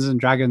Dungeons and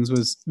Dragons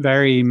was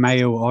very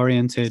male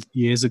oriented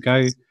years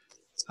ago.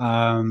 It's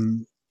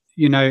on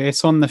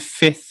the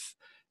 5th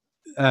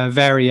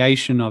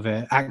variation of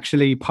it.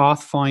 Actually,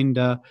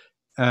 Pathfinder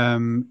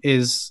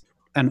is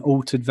an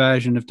altered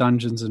version of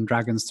Dungeons and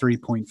Dragons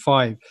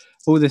 3.5.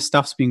 All this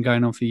stuff's been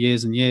going on for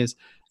years and years,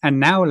 and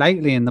now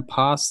lately, in the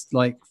past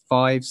like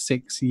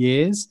 5-6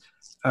 years,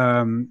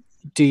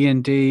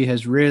 D&D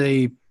has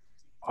really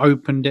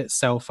opened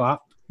itself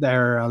up.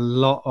 There are a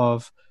lot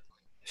of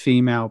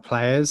female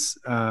players.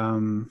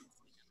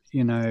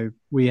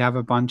 We have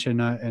a bunch in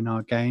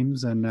our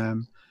games,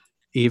 and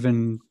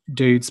even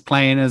dudes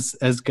playing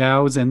as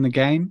girls in the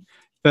game.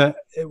 But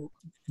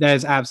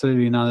there's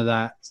absolutely none of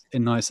that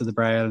in Knights of the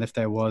Braille. If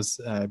there was,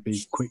 it'd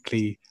be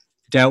quickly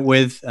dealt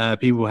with.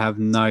 People have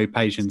no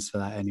patience for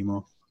that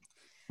anymore.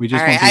 We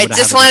just want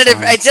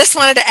people I just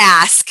wanted to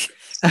ask.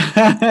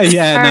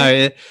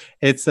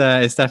 It's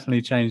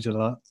definitely changed a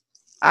lot.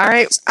 All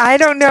right. I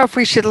don't know if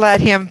we should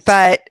let him,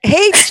 but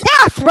hey,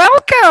 Jeff,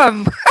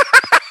 welcome.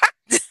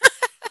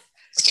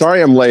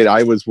 Sorry I'm late.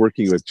 I was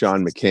working with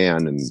John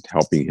McCann and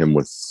helping him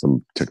with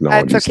some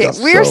technology That's okay.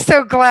 stuff. We're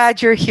so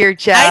glad you're here,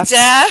 Jeff. Hi,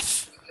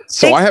 Jeff.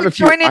 So I have a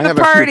few. Joining the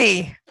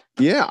party.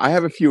 I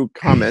have a few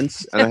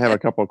comments and I have a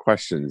couple of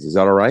questions. Is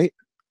that all right?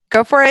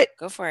 Go for it.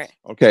 Go for it.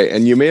 Okay.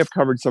 And you may have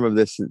covered some of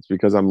this. It's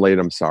because I'm late.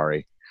 I'm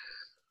sorry.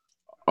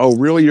 Oh,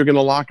 really? You're going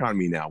to lock on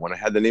me now when I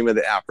had the name of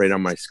the app right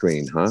on my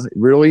screen, huh?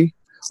 Really?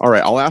 All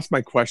right. I'll ask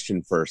my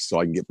question first so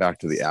I can get back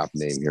to the app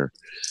name here.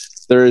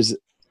 There is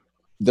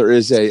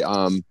a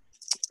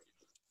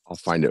I'll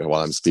find it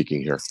while I'm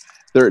speaking here.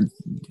 There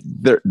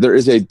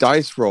is a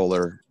dice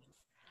roller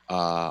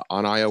on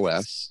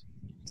iOS.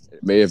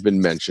 It may have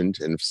been mentioned,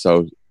 and if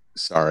so,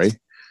 sorry,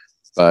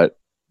 but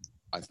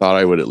I thought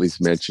I would at least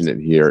mention it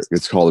here.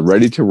 It's called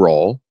Ready to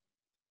Roll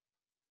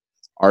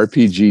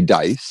RPG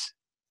Dice,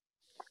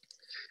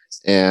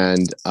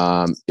 and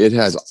it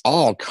has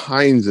all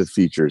kinds of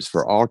features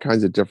for all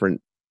kinds of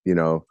different,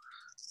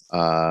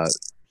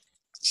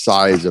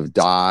 size of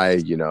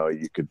die.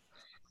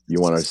 You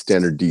want a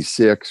standard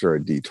D6 or a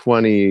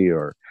D20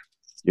 or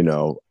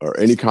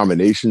any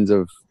combinations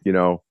of,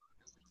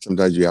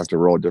 sometimes you have to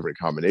roll different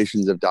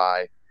combinations of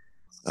die,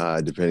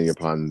 depending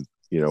upon,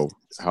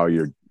 how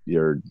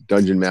your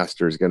dungeon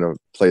master is going to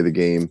play the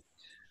game,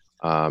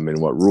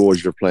 and what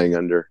rules you're playing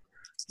under.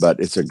 But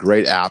it's a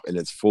great app and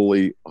it's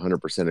fully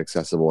 100%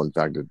 accessible. In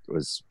fact, it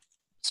was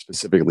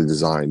specifically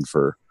designed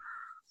for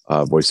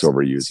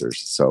voiceover users.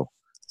 So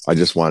I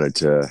just wanted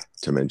to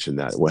mention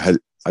that.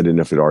 I didn't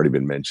know if it had already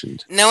been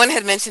mentioned. No one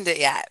had mentioned it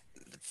yet.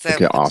 So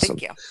okay, awesome.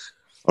 Thank you.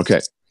 Okay.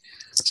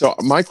 So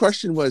my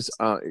question was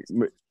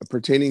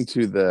pertaining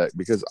to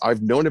because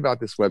I've known about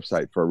this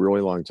website for a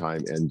really long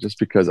time. And just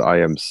because I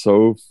am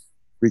so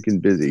freaking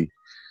busy,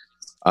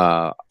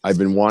 I've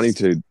been wanting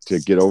to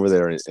get over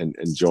there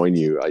and join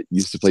you. I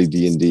used to play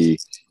D&D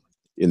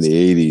in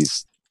the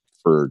 80s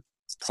for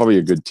probably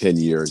a good 10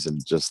 years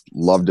and just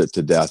loved it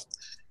to death.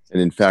 And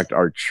in fact,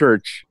 our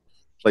church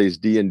plays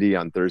D&D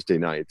on Thursday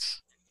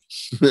nights.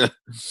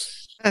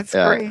 That's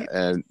great.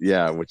 And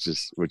which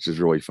is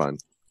really fun.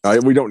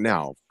 We don't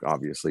now,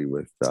 obviously,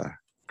 with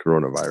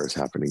coronavirus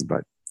happening.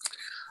 But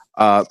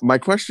my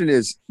question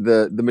is,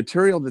 the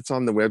material that's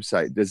on the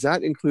website, does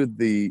that include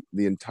the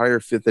entire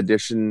 5th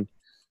edition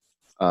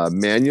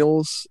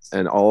manuals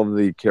and all of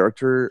the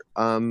character,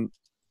 all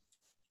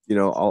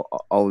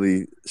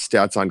the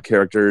stats on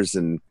characters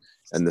and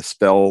the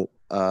spell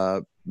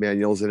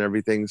manuals and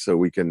everything, so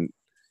we can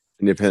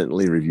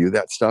independently review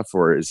that stuff,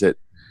 or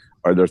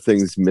are there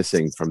things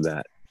missing from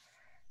that?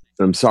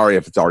 I'm sorry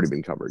if it's already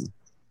been covered.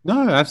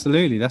 No,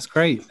 absolutely. That's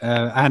great.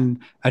 And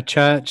a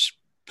church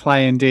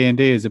playing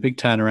D&D is a big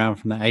turnaround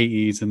from the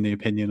 80s and the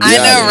opinion. I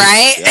know,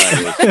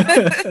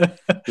 right?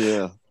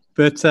 Yeah.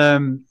 But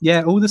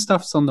all the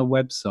stuff's on the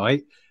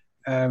website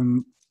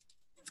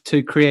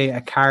to create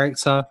a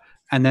character.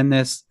 And then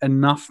there's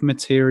enough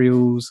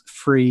materials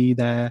free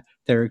there.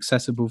 They're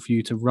accessible for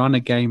you to run a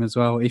game as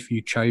well if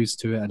you chose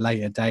to at a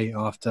later date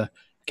after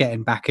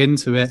getting back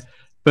into it.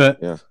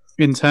 But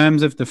in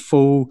terms of the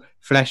full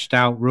fleshed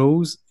out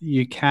rules,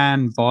 you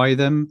can buy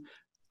them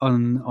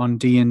on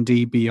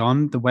D&D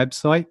Beyond, the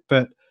website.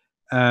 But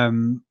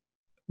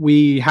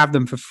we have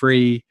them for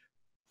free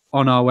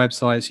on our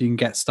website, so you can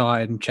get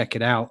started and check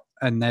it out.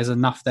 And there's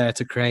enough there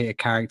to create a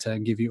character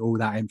and give you all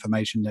that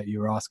information that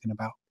you were asking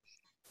about.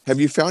 Have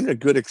you found a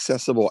good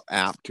accessible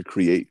app to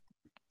create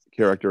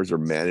characters or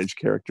manage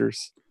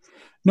characters?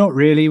 Not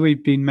really.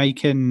 We've been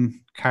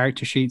making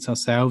character sheets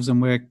ourselves,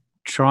 and we're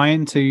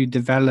trying to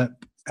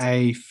develop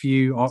a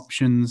few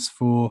options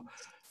for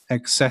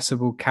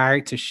accessible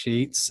character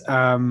sheets.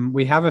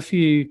 We have a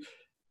few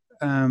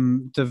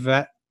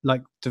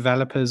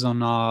developers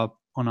on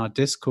our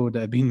Discord that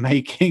have been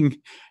making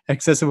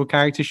accessible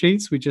character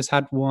sheets. We just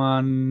had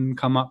one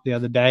come up the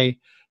other day.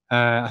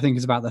 I think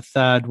it's about the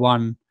third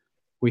one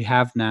we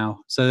have now.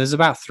 So there's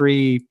about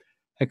 3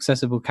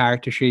 accessible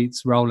character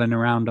sheets rolling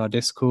around our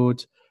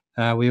Discord.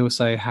 We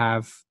also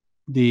have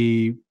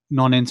the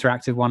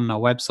non-interactive one on our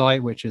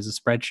website, which is a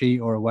spreadsheet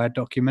or a Word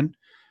document.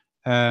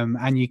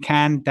 And you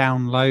can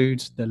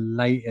download the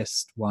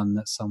latest one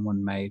that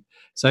someone made.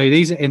 So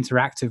these are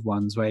interactive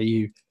ones where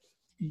you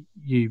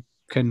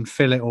can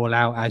fill it all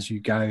out as you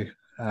go.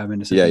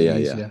 And it's a Yeah, bit yeah,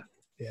 easier.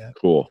 yeah.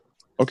 Cool.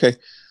 Okay.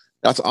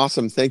 That's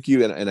awesome. Thank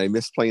you. And I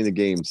miss playing the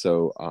game.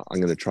 So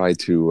I'm going to try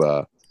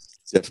to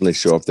definitely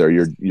show up there.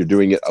 You're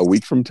doing it a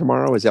week from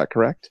tomorrow. Is that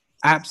correct?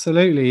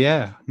 Absolutely.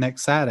 Yeah.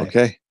 Next Saturday.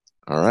 Okay.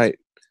 All right.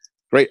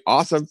 Great.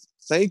 Awesome.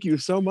 Thank you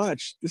so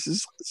much. This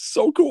is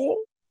so cool.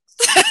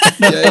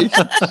 Yay.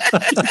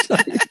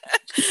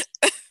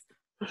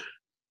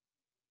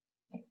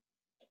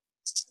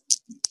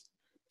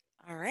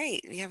 All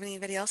right. Do you have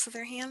anybody else with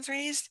their hands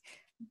raised?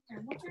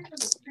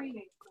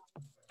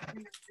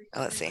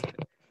 Oh, let's see.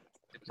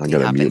 I'm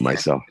going to mute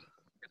myself.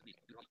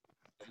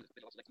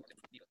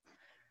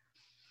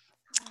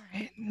 All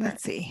right.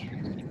 Let's see.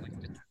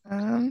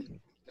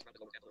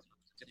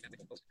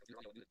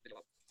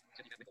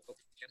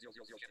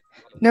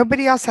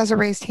 Nobody else has a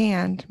raised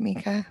hand,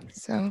 Mika.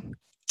 So.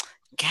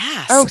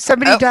 Gas. Oh,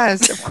 somebody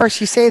does. Of course,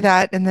 you say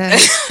that, and then.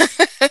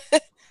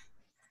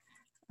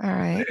 All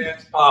right.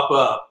 Hands pop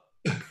up.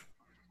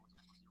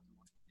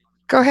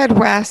 Go ahead,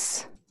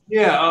 Wes.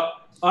 Yeah,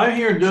 I'm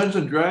here in Dungeons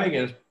and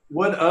Dragons.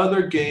 What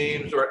other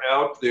games are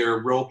out there,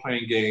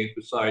 role-playing games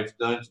besides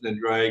Dungeons and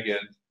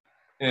Dragons?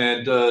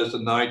 And does the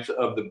Knights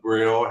of the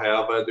Grail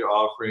have other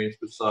offerings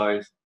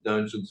besides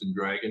Dungeons and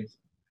Dragons?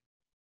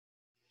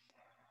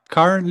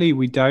 Currently,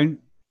 we don't.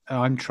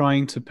 I'm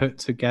trying to put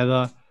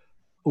together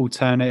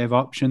alternative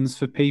options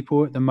for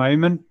people at the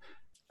moment.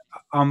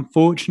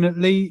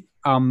 Unfortunately,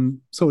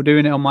 I'm sort of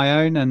doing it on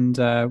my own, and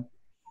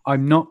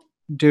I'm not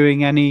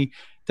doing any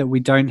that we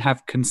don't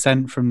have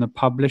consent from the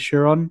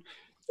publisher on.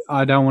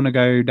 I don't want to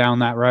go down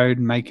that road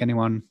and make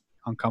anyone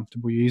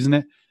uncomfortable using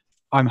it.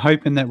 I'm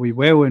hoping that we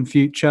will in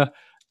future,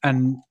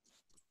 and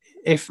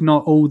if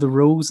not all the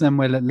rules, then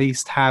we'll at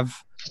least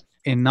have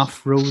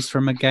enough rules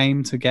from a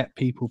game to get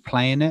people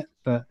playing it.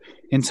 But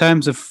in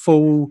terms of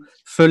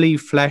fully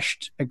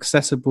fleshed,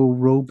 accessible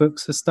rule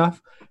books and stuff,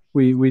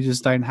 we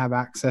just don't have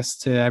access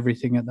to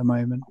everything at the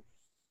moment.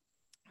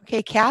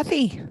 Okay,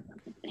 Kathy.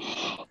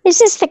 Is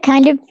this the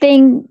kind of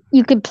thing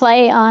you could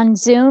play on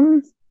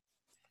Zoom?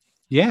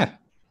 Yeah,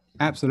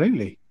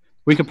 absolutely.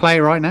 We could play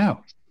it right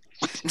now.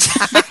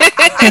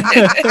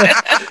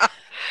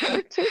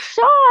 You're too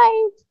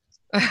shy.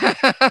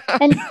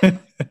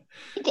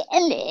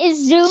 And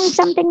is Zoom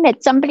something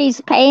that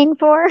somebody's paying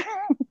for?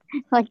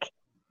 Like,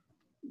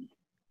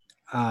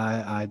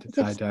 I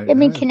don't. I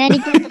mean, know. can any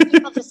group of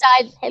people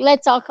decide, hey,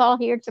 let's all call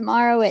here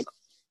tomorrow at?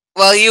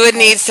 Well, you would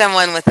need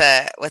someone with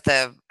a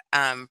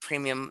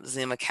premium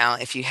Zoom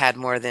account if you had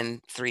more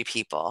than 3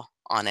 people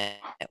on it.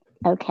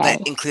 Okay.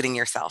 Including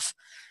yourself.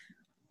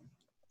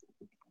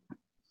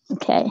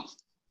 Okay.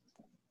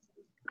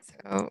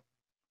 So,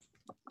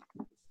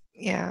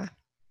 yeah.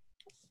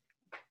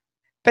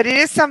 But it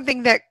is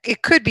something that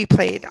it could be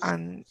played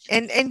on,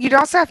 and you'd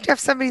also have to have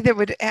somebody that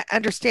would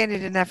understand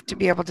it enough to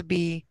be able to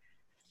be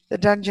the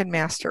dungeon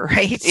master,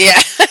 right?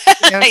 Yeah.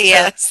 You know, so,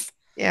 yes.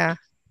 Yeah.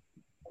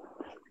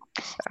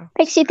 So.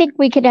 Makes you think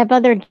we could have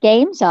other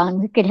games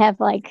on. We could have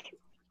like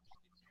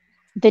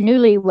the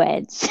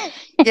Newlyweds.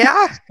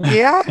 Yeah.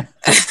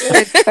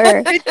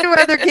 We do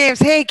other games.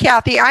 Hey,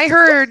 Kathy, I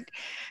heard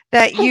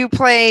that you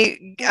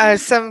play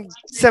some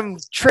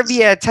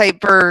trivia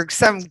type or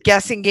some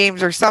guessing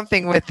games or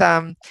something with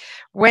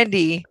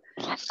Wendy.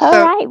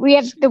 All right, we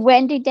have the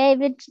Wendy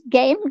David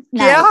game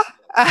night.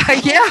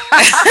 Yeah,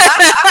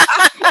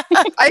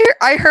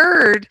 I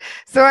heard.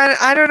 So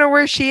I don't know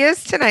where she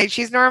is tonight.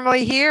 She's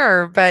normally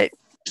here, but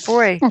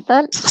boy, I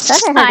thought I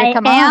heard her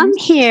come on.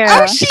 Here.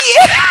 Oh, she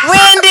is.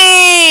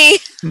 Wendy.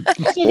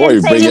 Boy,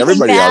 you bring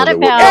everybody out of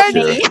the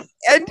woodwork here.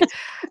 And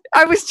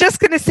I was just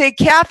going to say,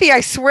 Kathy, I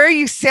swear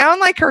you sound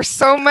like her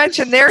so much,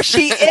 and there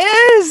she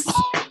is.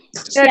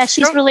 Yeah,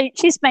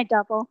 she's my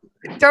double.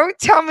 Don't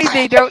tell me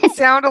they don't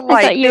sound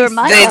alike. I thought you were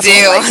my They double.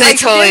 do. They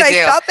totally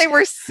do. I thought they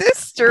were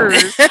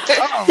sisters.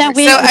 Oh. No,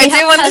 we I do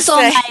have want to puzzle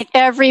say night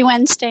every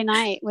Wednesday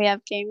night. We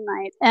have game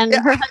night, and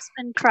her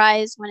husband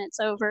cries when it's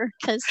over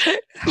because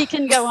he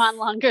can go on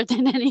longer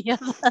than any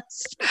of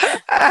us.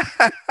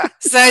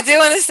 So I do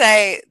want to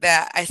say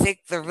that I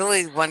think the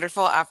really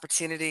wonderful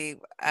opportunity,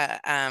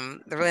 the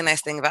really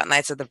nice thing about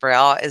Knights of the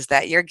Braille is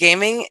that your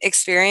gaming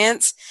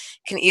experience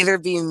can either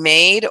be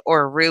made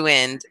or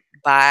ruined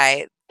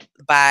by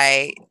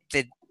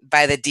the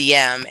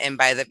DM and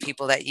by the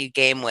people that you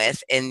game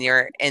with in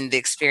the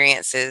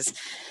experiences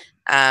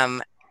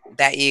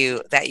that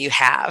you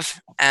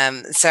have.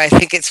 So I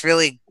think it's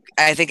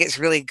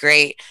really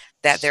great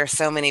that there are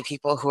so many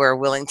people who are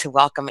willing to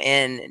welcome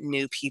in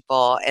new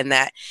people, and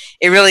that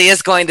it really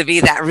is going to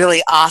be that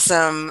really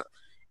awesome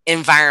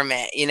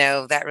environment,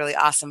 that really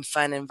awesome,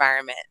 fun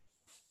environment.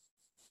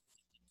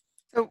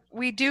 So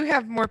we do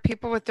have more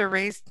people with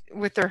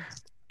their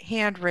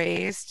hand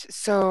raised.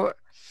 So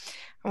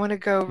I want to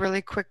go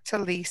really quick to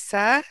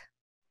Lisa.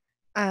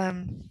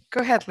 Go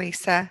ahead,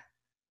 Lisa.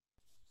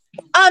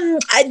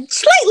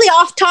 Slightly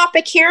off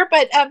topic here,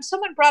 but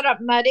someone brought up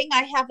mudding.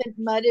 I haven't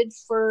mudded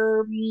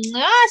for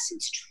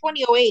since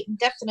 2008, and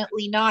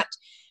definitely not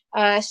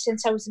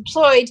since I was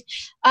employed.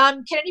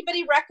 Can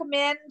anybody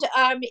recommend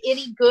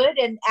any good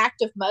and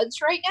active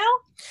MUDs right now?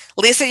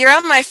 Lisa, you're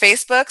on my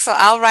Facebook, so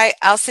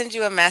I'll send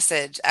you a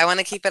message. I want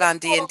to keep it on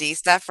D&D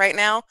stuff right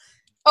now.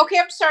 Okay,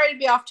 I'm sorry to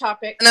be off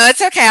topic. No,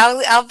 it's okay.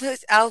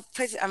 I'll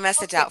put a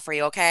message out for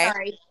you, okay?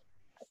 Sorry.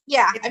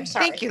 Yeah, I'm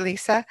sorry. Thank you,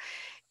 Lisa.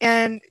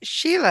 And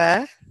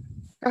Sheila,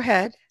 go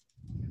ahead.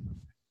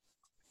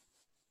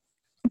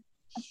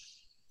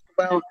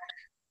 Well,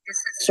 this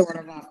is sort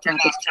of off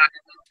topic.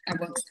 I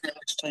won't spend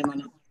much time on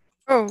it.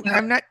 Oh,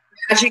 I'm not.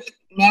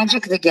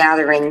 Magic the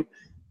Gathering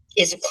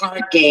is a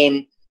card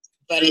game,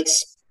 but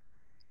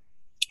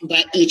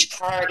each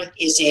card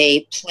is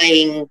a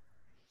playing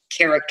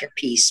character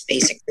piece,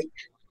 basically.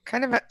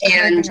 Kind of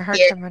having a hard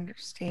time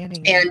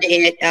understanding.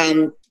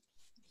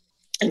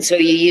 And so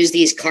you use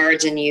these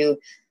cards and you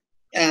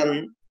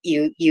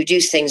do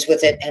things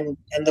with it, and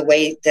the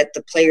way that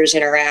the players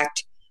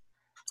interact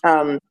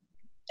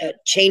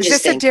changes.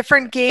 Is this a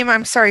different game?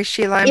 I'm sorry,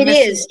 Sheila. It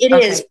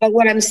is. But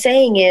what I'm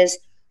saying is,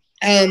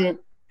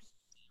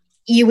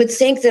 you would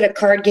think that a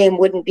card game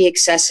wouldn't be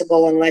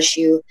accessible unless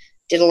you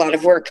did a lot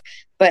of work.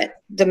 But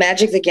the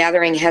Magic the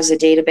Gathering has a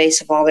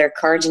database of all their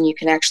cards, and you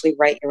can actually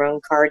write your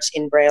own cards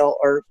in Braille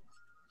or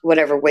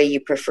whatever way you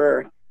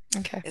prefer.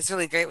 Okay. It's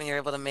really great when you're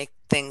able to make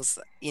things,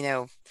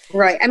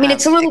 Right. I mean,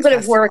 it's a little bit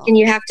of work, and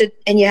you have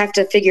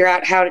to figure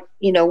out how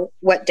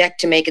what deck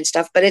to make and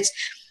stuff. But it's,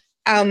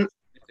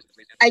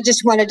 I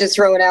just wanted to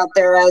throw it out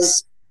there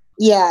as,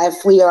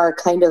 if we are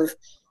kind of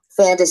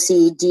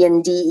fantasy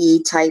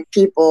D&D type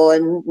people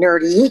and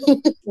nerdy,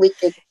 we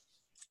could,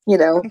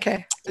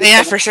 Okay.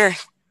 Yeah, for sure.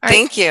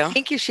 Thank you.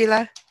 Thank you,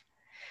 Sheila.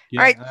 Yeah,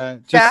 All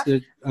right. just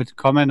a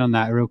comment on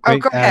that real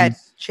quick. Oh, go ahead,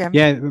 Jim.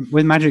 Yeah,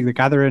 with Magic the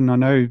Gathering, I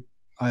know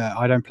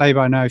I don't play,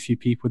 but I know a few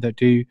people that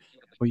do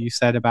what you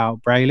said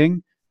about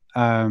brailing.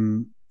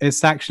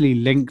 It's actually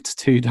linked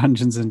to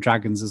Dungeons and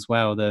Dragons as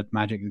well, the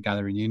Magic the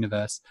Gathering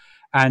universe.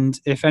 And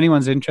if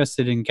anyone's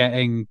interested in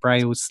getting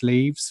braille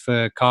sleeves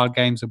for card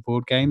games or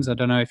board games, I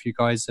don't know if you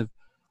guys have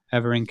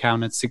ever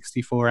encountered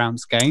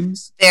 64-ounce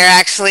games. They're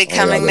actually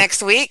coming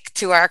next week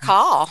to our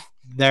call.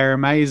 They're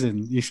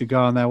amazing. You should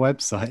go on their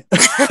website.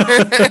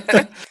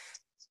 All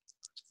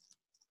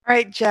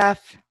right,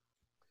 Jeff.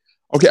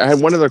 Okay, I had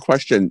one other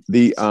question.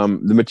 The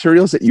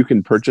materials that you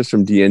can purchase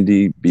from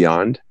D&D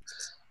Beyond,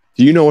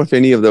 do you know if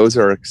any of those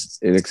are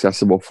in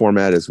accessible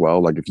format as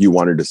well? Like if you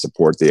wanted to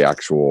support the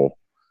actual,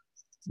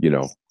 if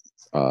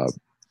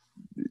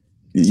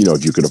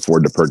you could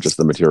afford to purchase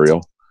the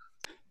material?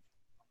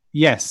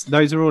 Yes,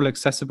 those are all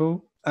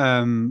accessible.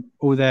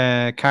 All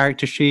their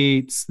character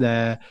sheets,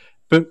 their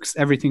books,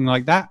 everything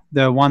like that.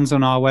 The ones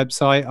on our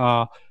website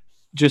are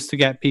just to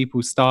get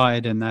people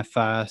started in their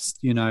first,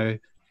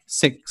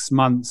 6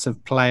 months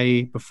of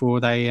play before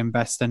they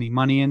invest any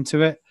money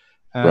into it.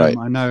 Right.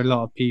 I know a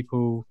lot of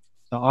people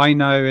that I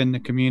know in the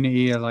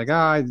community are like,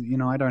 I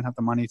don't have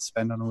the money to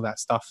spend on all that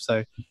stuff.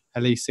 So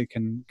at least it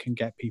can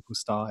get people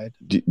started.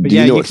 But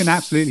you can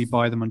absolutely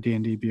buy them on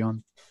D&D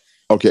Beyond.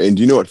 Okay, and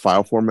do you know what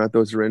file format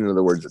those are in? In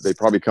other words, they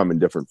probably come in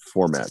different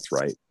formats,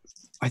 right?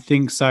 I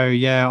think so,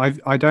 yeah.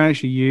 I don't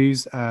actually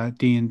use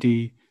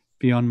D&D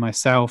Beyond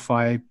myself.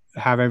 I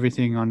have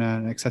everything on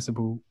an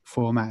accessible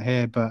format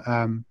here. But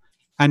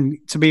and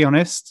to be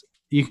honest,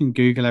 you can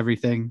Google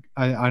everything.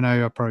 I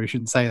know I probably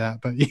shouldn't say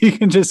that, but you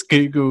can just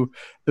Google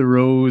the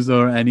rules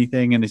or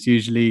anything, and it's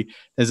usually,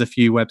 there's a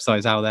few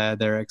websites out there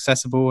that are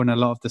accessible, and a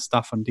lot of the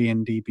stuff on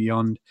D&D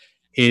Beyond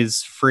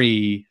is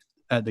free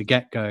at the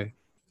get-go.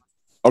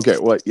 Okay,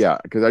 well, yeah,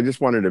 because I just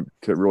wanted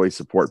to really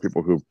support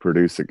people who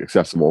produce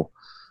accessible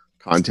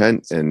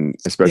content, and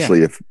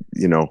especially if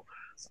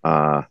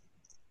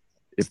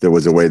there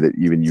was a way that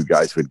even you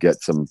guys would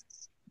get some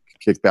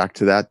kickback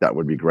to that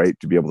would be great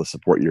to be able to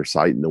support your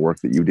site and the work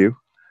that you do.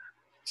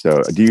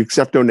 So do you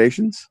accept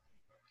donations?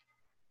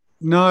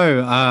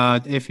 No,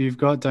 if you've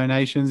got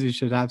donations, you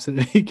should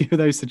absolutely give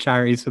those to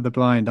Charities for the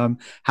Blind. I'm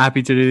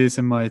happy to do this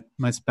in my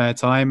spare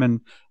time,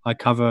 and I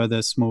cover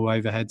the small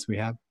overheads we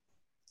have.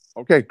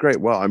 Okay, great.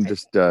 Well, I'm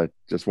just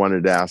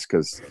wanted to ask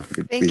because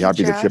we'd be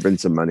happy to chip in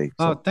some money.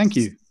 So. Oh, thank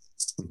you.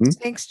 Mm-hmm.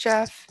 Thanks,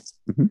 Jeff.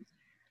 Mm-hmm.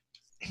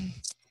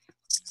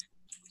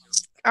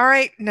 All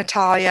right,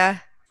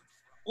 Natalia.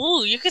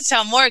 Ooh, you could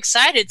sound more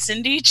excited,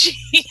 Cindy. Jeez.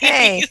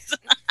 Hey.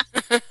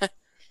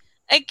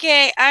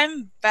 Okay,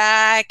 I'm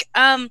back.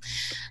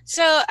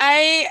 So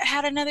I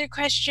had another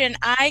question.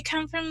 I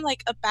come from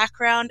a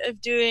background of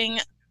doing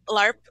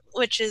LARP,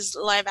 which is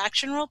live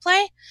action role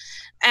play,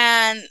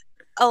 and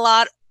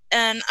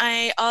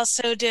I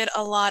also did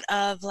a lot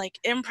of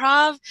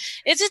improv.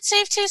 Is it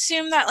safe to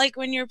assume that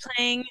when you're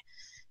playing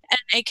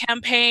a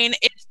campaign,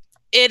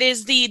 it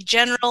is the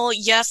general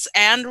yes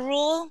and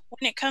rule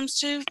when it comes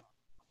to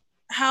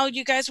how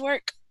you guys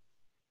work?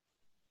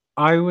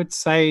 I would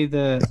say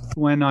that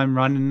when I'm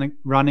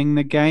running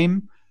the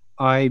game,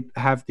 I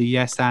have the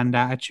yes and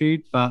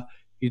attitude, but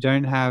you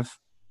don't have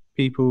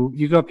people.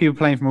 You've got people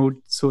playing from all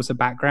sorts of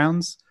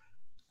backgrounds.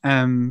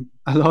 A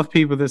lot of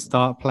people that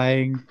start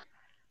playing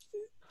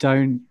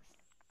don't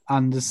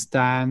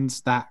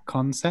understands that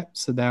concept,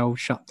 so they'll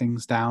shut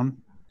things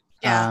down.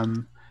 Yeah.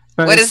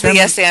 But What it's is the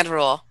yes and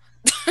rule?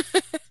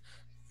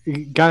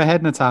 Go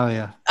ahead,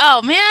 Natalia.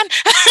 Oh man,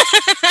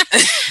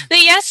 the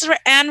yes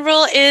and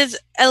rule is,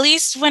 at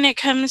least when it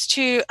comes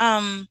to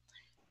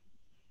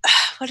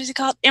what is it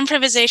called?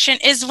 Improvisation,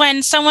 is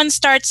when someone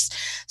starts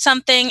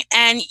something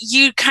and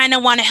you kind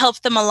of want to help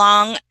them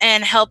along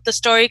and help the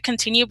story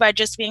continue by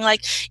just being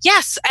like,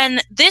 yes,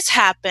 and this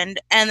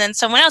happened. And then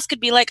someone else could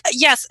be like,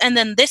 yes, and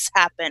then this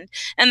happened.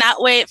 And that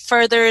way it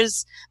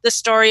furthers the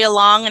story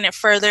along, and it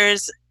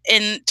furthers,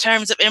 in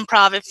terms of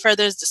improv, it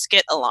furthers the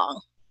skit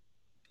along.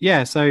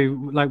 Yeah, so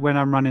like when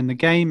I'm running the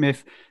game,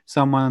 if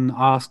someone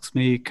asks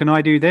me, can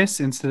I do this?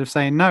 Instead of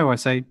saying no, I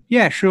say,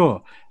 yeah,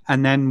 sure.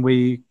 And then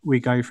we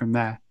go from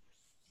there.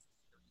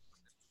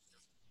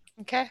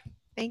 Okay,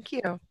 thank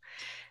you.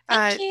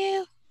 Thank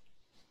you.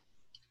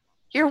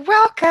 You're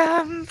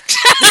welcome.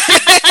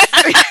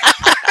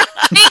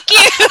 Thank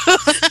you.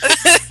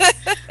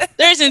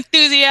 There's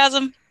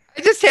enthusiasm.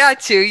 I just had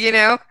to,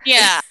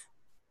 Yeah.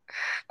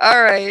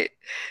 All right.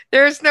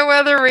 There's no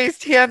other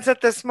raised hands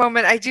at this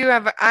moment. I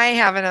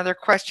have another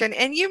question,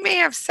 and you may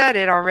have said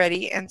it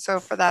already, and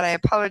so for that I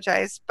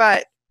apologize.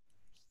 But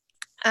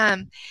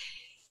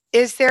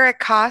is there a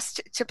cost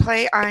to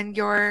play on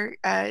your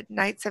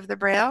Knights of the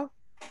Braille?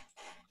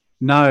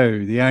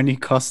 No, the only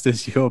cost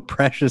is your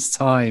precious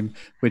time,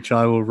 which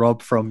I will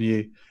rob from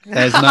you.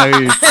 There's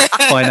no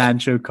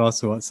financial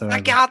cost whatsoever.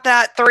 I got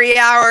that 3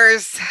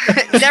 hours,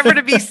 never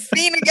to be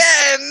seen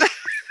again.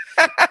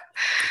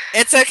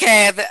 It's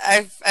okay.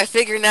 I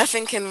figure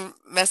nothing can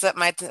mess up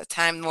my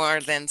time more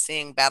than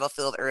seeing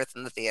Battlefield Earth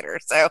in the theater.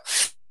 So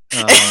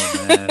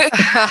man.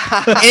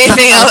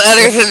 Anything else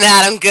other than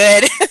that, I'm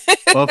good.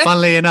 Well,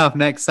 funnily enough,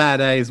 next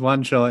Saturday's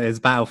one shot is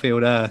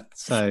Battlefield Earth.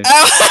 So,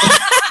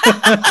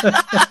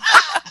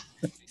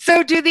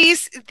 so do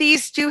these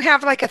do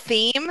have like a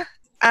theme?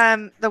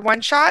 The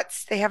one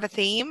shots, they have a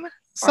theme?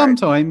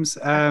 Sometimes.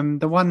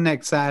 The one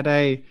next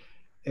Saturday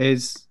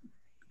is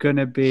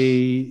gonna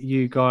be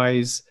you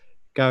guys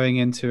going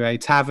into a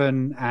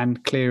tavern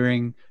and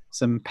clearing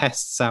some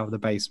pests out of the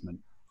basement.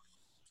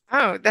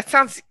 Oh, that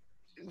sounds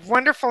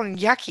wonderful and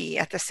yucky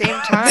at the same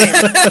time.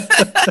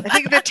 I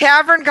think the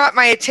tavern got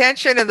my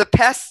attention and the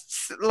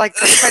pests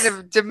kind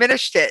of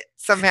diminished it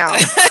somehow.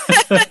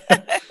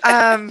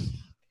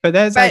 But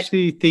there's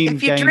actually themed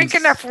if you games. drink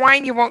enough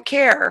wine, you won't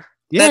care.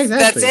 Yeah,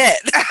 that's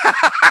exactly. it.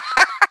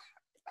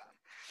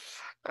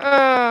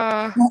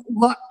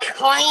 What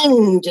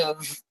kind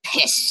of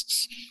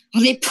pests?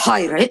 Are they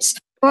pirates?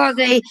 Or are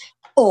they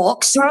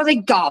orcs? Or are they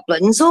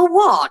goblins? Or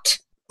what?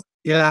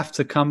 You'll have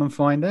to come and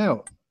find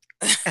out.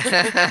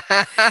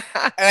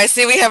 I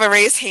see we have a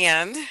raised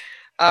hand.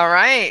 All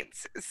right.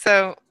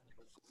 So,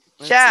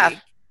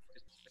 Jeff.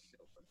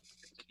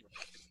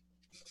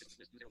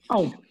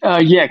 Oh,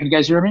 yeah. Can you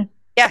guys hear me?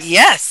 Yes.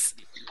 Yes.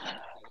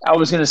 I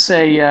was going to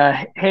say,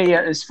 hey,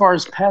 as far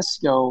as pests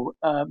go,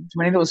 do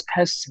any of those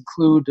pests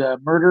include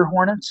murder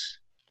hornets?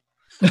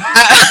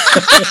 I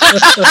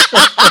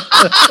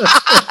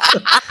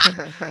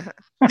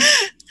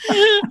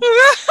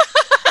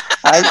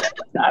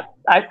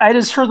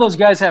just heard those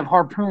guys have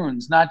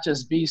harpoons, not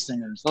just bee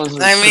stingers. Those are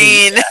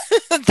they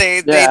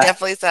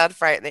definitely sound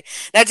frightening.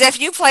 Now, Jeff,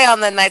 you play on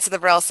the Knights of the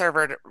Braille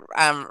server,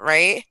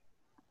 right?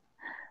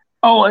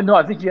 Oh no,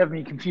 I think you have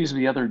me confused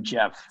with the other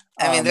Jeff.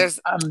 I mean, there's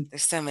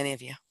so many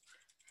of you.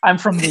 I'm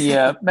from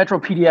the Metro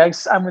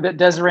PDX. I'm with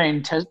Desiree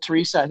and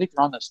Teresa. I think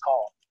they're on this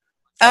call.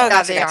 Oh,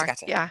 gotcha.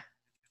 Yeah.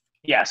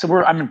 Yeah, so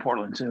I'm in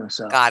Portland too.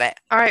 So got it.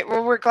 All right.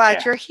 Well, we're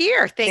glad you're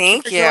here.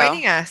 Thank you for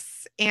joining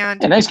us.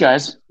 And thanks,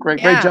 guys. Great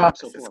job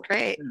so far.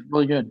 Great.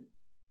 Really good.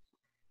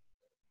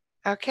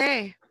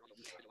 Okay.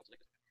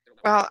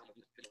 Well,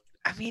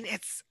 I mean,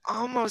 it's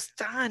almost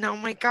done. Oh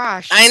my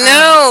gosh. I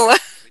know.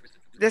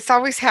 This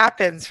always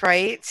happens,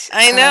 right?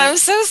 I know. I'm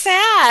so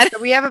sad. So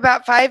we have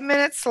about 5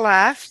 minutes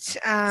left.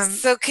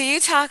 So can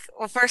you talk?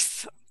 Well,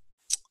 first,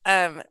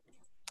 Jim,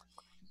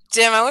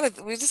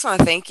 we just want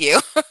to thank you.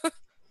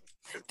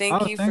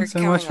 Thank you thanks for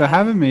so much for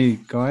having me,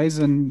 guys.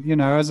 And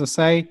as I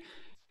say,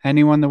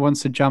 anyone that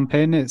wants to jump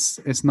in,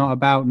 it's not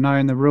about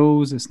knowing the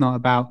rules. It's not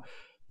about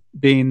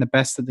being the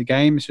best at the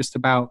game. It's just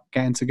about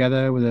getting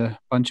together with a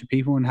bunch of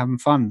people and having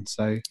fun.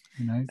 So,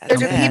 So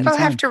do people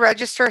have to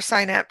register or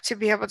sign up to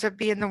be able to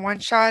be in the one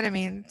shot? I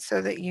mean,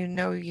 so that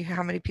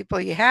how many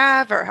people you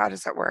have, or how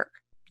does that work?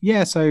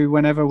 Yeah, so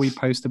whenever we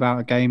post about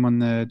a game on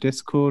the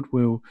Discord,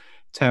 we'll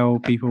tell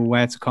people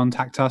where to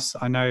contact us.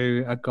 I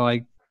know a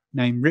guy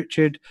named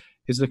Richard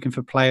is looking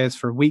for players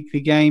for a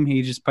weekly game.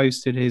 He just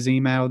posted his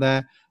email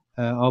there.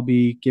 I'll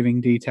be giving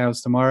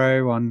details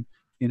tomorrow on,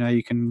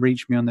 you can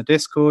reach me on the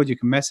Discord, you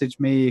can message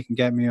me, you can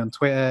get me on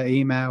Twitter,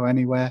 email,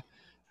 anywhere,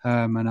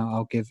 and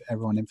I'll give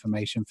everyone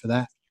information for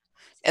that.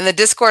 And the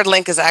Discord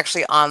link is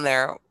actually on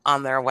their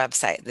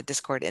website, the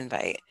Discord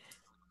invite,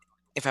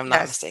 if I'm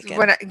not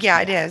mistaken.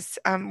 It is.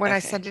 When I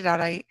sent it out,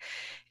 it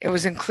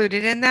was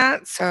included in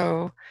that,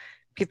 so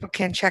people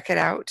can check it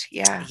out.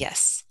 Yeah.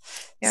 Yes.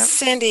 Yep.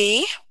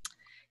 Cindy.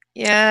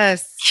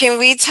 Yes. Can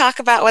we talk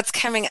about what's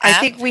coming up? I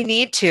think we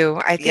need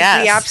to. I think we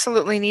Yes.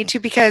 absolutely need to,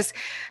 because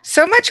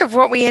so much of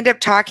what we end up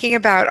talking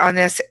about on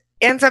this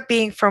ends up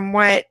being from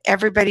what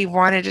everybody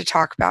wanted to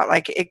talk about.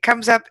 Like, it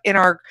comes up in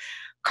our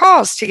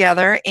calls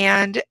together.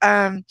 And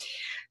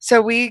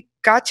so we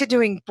got to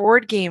doing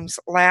board games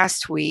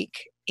last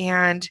week,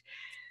 and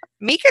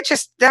Mika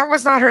that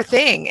was not her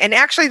thing. And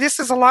actually, this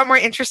is a lot more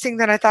interesting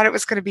than I thought it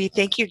was going to be.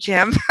 Thank you,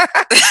 Jim.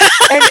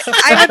 And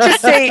I would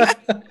just say,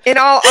 in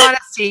all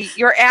honesty,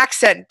 your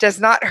accent does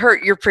not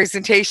hurt your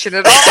presentation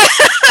at all.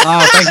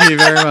 Oh, thank you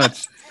very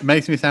much. It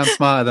makes me sound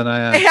smarter than I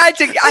am.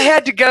 I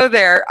had to go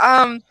there.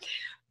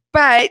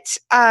 But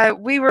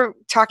we were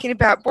talking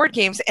about board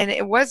games, and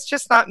it was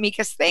just not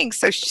Mika's thing.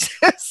 So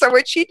so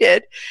what she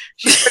did,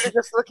 she started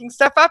just looking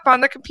stuff up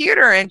on the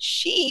computer, and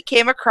she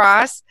came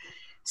across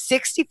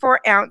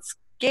 64-ounce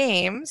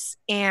games,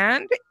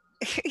 and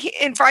he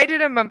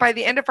invited them, and by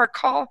the end of our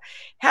call,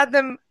 had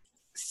them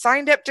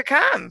signed up to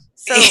come.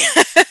 So,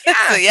 yeah.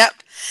 So, yep,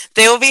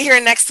 they will be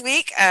here next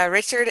week.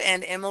 Richard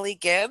and Emily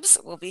Gibbs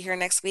will be here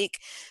next week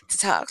to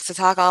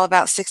talk all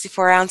about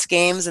 64-ounce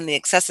games and the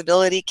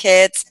accessibility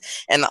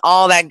kits and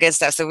all that good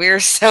stuff. So we're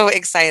so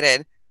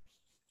excited.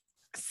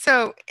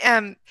 So,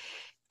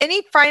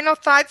 any final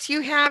thoughts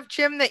you have,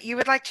 Jim, that you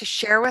would like to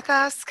share with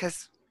us?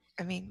 Because,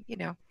 I mean,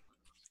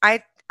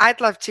 I'd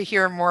love to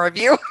hear more of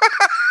you.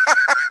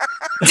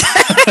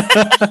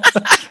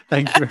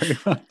 Thank you very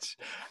much.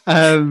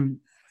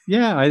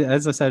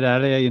 As I said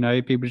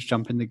earlier, people just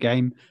jump in the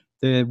game.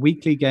 The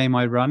weekly game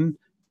I run,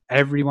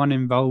 everyone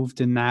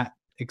involved in that,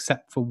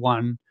 except for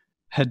one,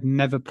 had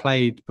never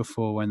played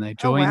before when they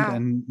joined,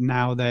 and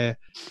now they're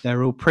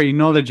all pretty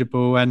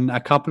knowledgeable, and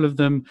a couple of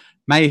them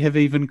may have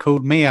even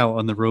called me out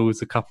on the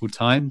rules a couple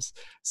times.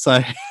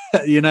 So,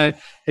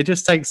 it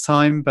just takes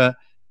time, but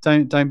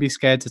don't be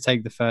scared to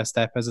take the first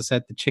step. As I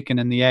said, the chicken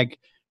and the egg.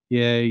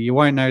 Yeah, you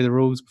won't know the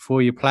rules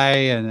before you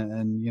play,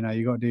 and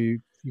you got to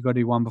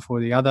do one before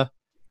the other.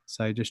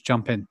 So just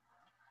jump in.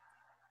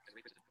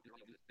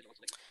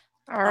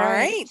 All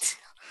right.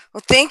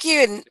 Well, thank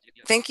you, and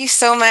thank you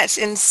so much,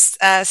 and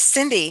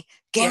Cindy,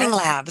 Gaming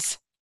Labs.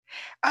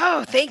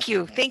 Oh, thank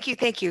you.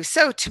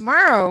 So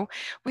tomorrow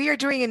we are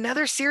doing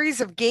another series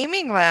of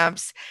Gaming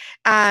Labs,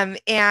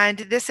 and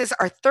this is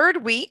our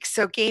third week.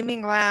 So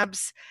Gaming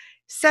Labs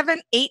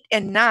 7, 8,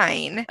 and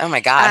 9. Oh my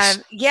gosh.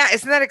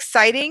 Isn't that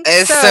exciting?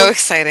 It's so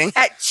exciting.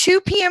 At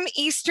 2 p.m.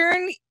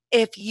 Eastern,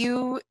 if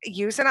you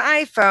use an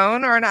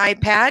iPhone or an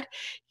iPad,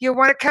 you'll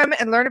want to come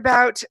and learn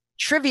about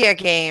trivia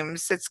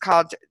games. It's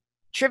called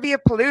Trivia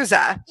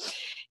Palooza.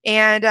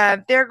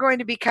 And they're going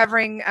to be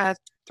covering at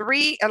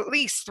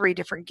least three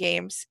different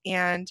games.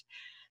 And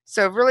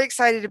so really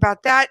excited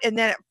about that. And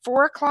then at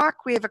 4 o'clock,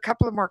 we have a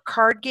couple of more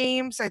card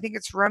games. I think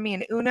it's Rummy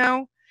and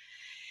Uno.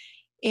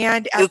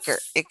 And Euchre.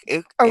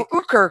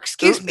 Euchre,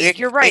 excuse me.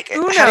 You're right.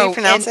 Uno. How do you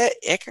pronounce it?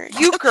 Euchre.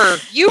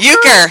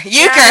 Euchre.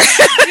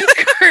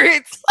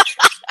 It's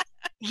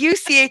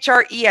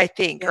UCHRE, I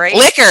think, right?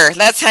 Liquor.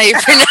 That's how you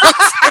pronounce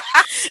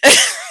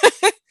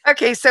it.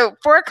 Okay, so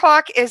 4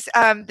 o'clock is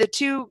the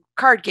two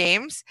card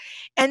games,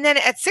 and then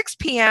at 6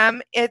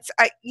 p.m. it's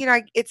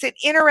it's an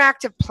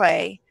interactive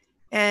play,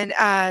 and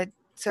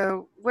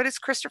so what is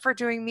Christopher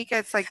doing, Mika?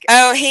 It's like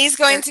he's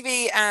going to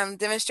be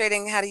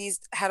demonstrating how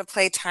to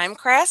play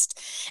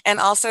Timecrest, and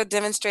also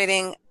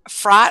demonstrating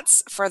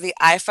Fraughts for the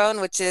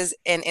iPhone, which is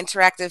an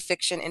interactive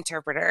fiction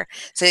interpreter,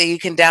 so you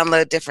can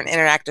download different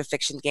interactive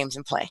fiction games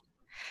and play.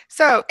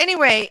 So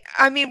anyway,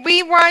 I mean,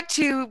 we want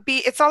to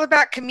it's all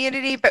about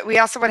community, but we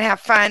also want to have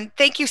fun.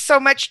 Thank you so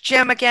much,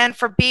 Jim, again,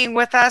 for being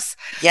with us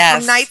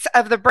on Knights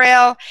of the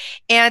Braille.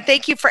 And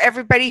thank you for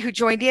everybody who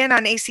joined in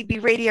on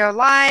ACB Radio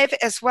Live,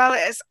 as well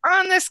as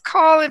on this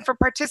call, and for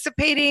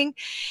participating.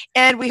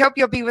 And we hope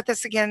you'll be with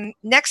us again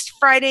next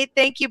Friday.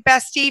 Thank you,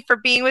 Bestie, for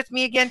being with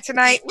me again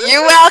tonight.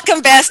 You're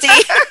welcome, Bestie.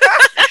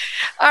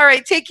 All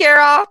right. Take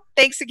care, all.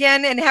 Thanks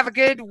again, and have a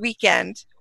good weekend.